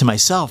to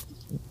myself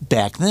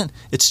back then,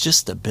 it's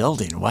just a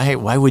building. Why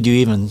would you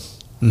even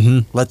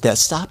let that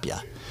stop you?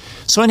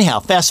 So anyhow,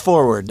 fast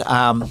forward,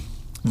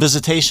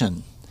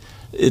 visitation.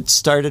 It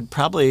started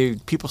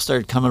people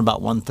started coming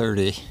about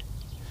 1:30.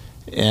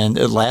 And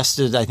it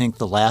lasted, I think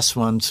the last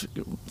ones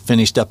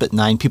finished up at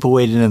 9. People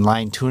waited in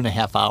line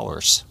 2.5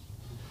 hours.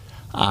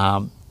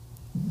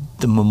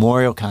 The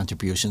memorial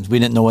contributions, we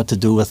didn't know what to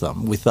do with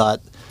them. We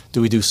thought,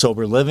 do we do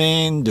sober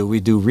living? Do we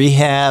do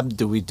rehab?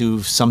 Do we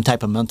do some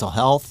type of mental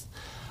health?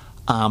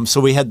 So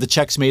we had the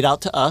checks made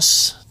out to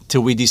us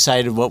till we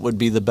decided what would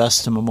be the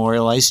best to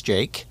memorialize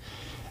Jake.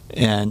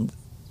 And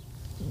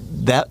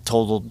that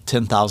totaled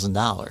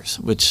 $10,000,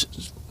 which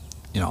is,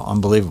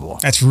 unbelievable.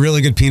 That's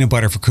really good peanut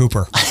butter for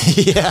Cooper.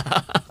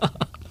 Yeah.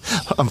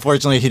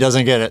 Unfortunately, he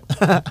doesn't get it.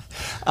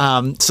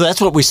 So that's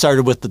what we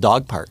started with the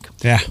dog park.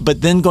 Yeah.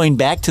 But then going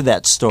back to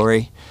that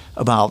story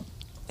about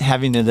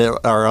having it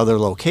at our other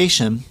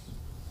location,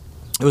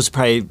 it was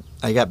probably,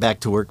 I got back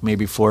to work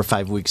maybe 4 or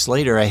 5 weeks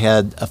later. I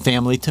had a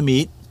family to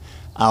meet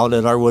out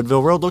at our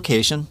Woodville Road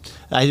location.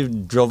 I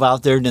drove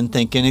out there, didn't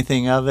think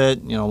anything of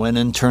it, went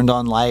in, turned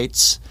on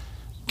lights,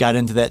 got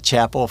into that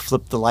chapel,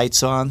 flipped the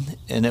lights on,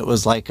 and it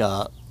was like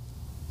a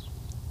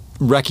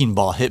wrecking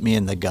ball hit me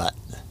in the gut.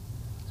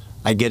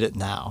 I get it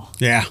now.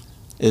 Yeah.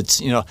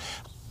 It's,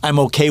 I'm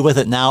okay with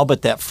it now,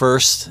 but that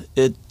first,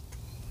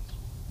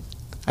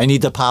 I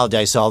need to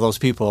apologize to all those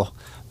people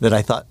that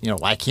I thought,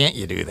 why can't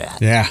you do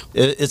that? Yeah.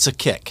 It's a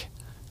kick.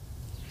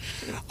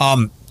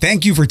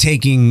 Thank you for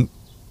taking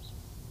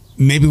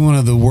maybe one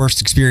of the worst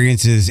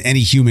experiences any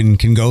human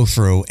can go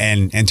through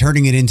and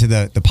turning it into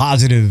the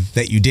positive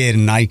that you did.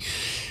 And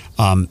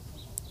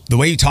the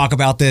way you talk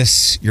about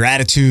this, your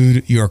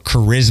attitude, your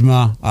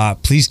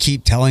charisma, please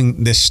keep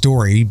telling this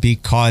story,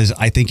 because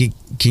I think it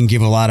can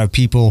give a lot of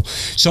people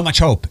so much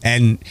hope.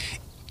 And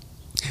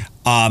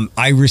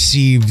I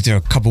received a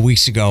couple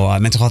weeks ago a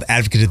Mental Health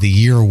Advocate of the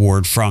Year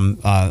award from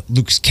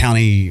Lucas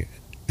County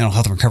Mental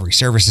Health and Recovery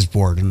Services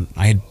Board, and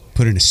I had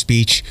put in a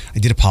speech. I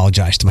did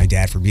apologize to my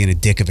dad for being a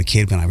dick of a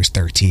kid when I was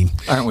 13.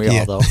 Aren't we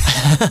all, though?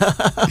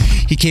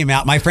 He came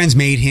out. My friends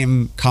made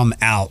him come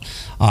out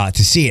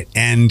to see it.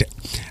 And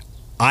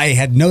I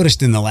had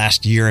noticed in the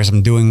last year, as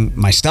I'm doing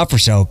my stuff or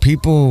so,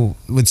 people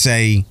would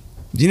say,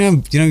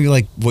 you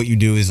like what you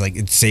do is like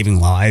it's saving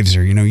lives,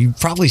 or, you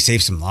probably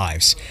save some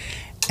lives.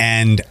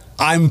 And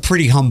I'm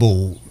pretty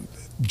humble,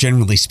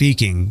 generally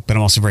speaking, but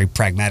I'm also very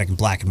pragmatic and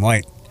black and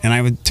white. And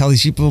I would tell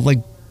these people, like,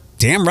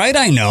 damn right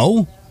I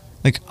know.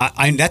 Like,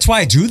 I that's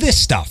why I do this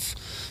stuff,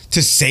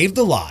 to save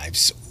the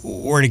lives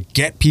or to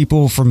get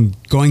people from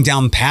going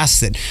down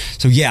past it.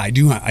 So yeah, I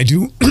do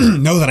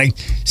know that I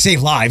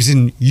save lives,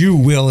 and you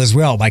will as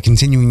well by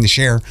continuing to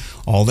share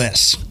all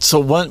this. So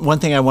one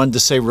thing I wanted to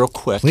say real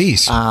quick.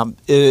 Please.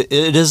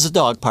 It is a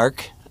dog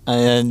park.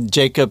 And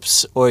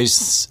Jacob's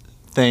always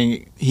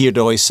thing, he would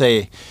always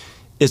say,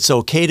 it's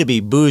okay to be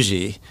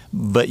bougie,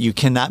 but you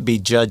cannot be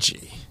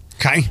judgy.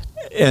 Okay.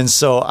 And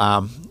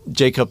so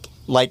Jacob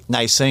liked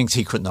nice things.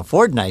 He couldn't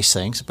afford nice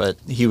things, but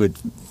he would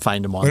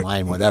find them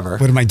online, whatever.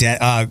 What did my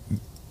dad,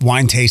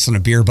 wine taste on a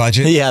beer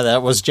budget? Yeah,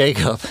 that was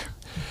Jacob.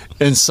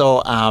 And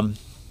so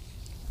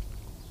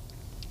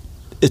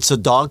it's a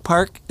dog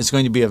park. It's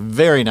going to be a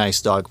very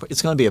nice dog park.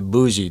 It's going to be a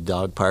bougie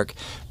dog park,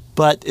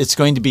 but it's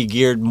going to be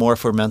geared more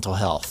for mental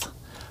health.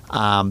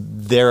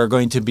 There are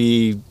going to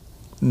be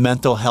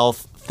mental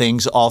health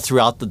things all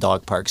throughout the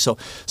dog park. So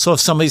if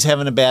somebody's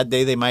having a bad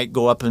day, they might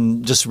go up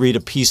and just read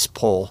a peace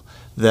poll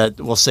that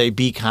will say,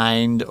 be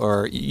kind,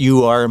 or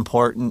you are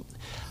important.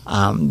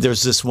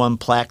 There's this one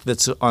plaque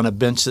that's on a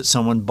bench that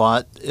someone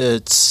bought.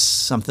 It's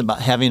something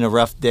about having a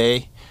rough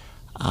day.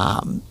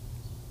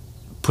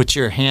 Put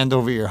your hand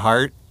over your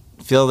heart.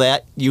 Feel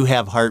that you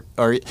have heart,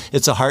 or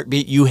it's a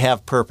heartbeat. You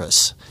have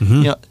purpose. Mm-hmm.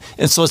 You know,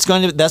 and so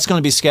that's going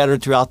to be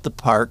scattered throughout the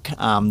park.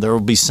 There will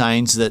be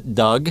signs that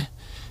Doug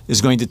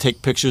is going to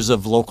take pictures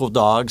of local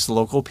dogs,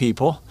 local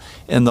people,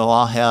 and they'll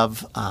all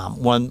have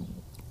one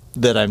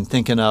that I'm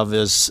thinking of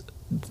is,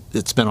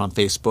 it's been on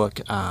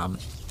Facebook.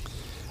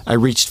 I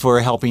reached for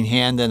a helping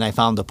hand and I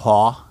found a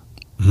paw.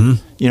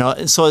 Mm-hmm. You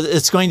know, so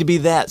it's going to be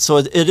that. So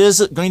it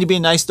is going to be a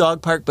nice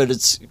dog park, but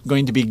it's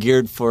going to be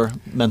geared for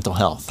mental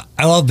health.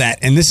 I love that.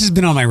 And this has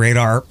been on my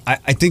radar.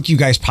 I think you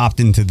guys popped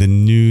into the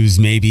news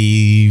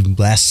maybe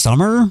last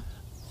summer.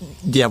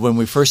 Yeah, when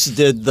we first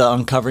did the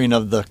uncovering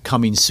of the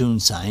coming soon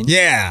sign.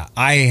 Yeah,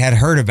 I had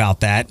heard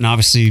about that. And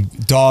obviously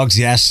dogs,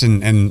 yes,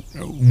 and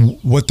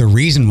what the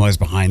reason was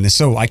behind this.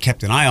 So I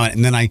kept an eye on it.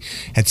 And then I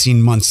had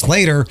seen months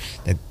later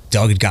that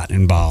Doug had gotten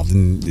involved,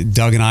 and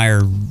Doug and I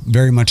are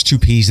very much two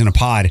peas in a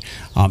pod.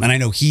 And I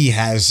know he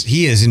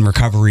is in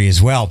recovery as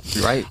well.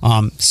 Right.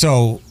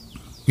 So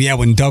yeah,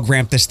 when Doug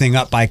ramped this thing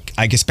up, I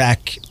guess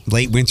back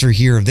late winter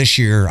here of this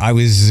year, I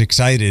was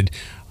excited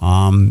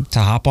to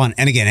hop on.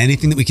 And again,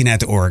 anything that we can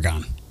add to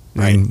Oregon.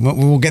 Right. I mean,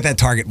 we'll get that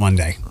target one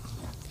day.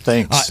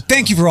 Thanks.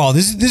 Thank you for all.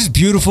 This is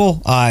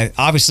beautiful.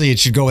 Obviously, it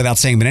should go without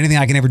saying, but anything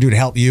I can ever do to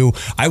help you,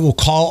 I will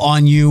call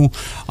on you.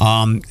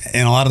 And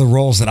a lot of the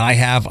roles that I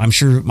have, I'm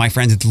sure my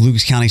friends at the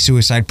Lucas County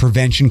Suicide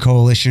Prevention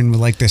Coalition would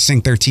like to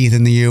sink their teeth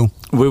into you.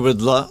 We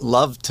would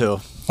love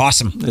to.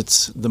 Awesome.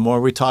 It's the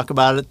more we talk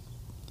about it,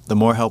 the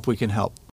more help we can help.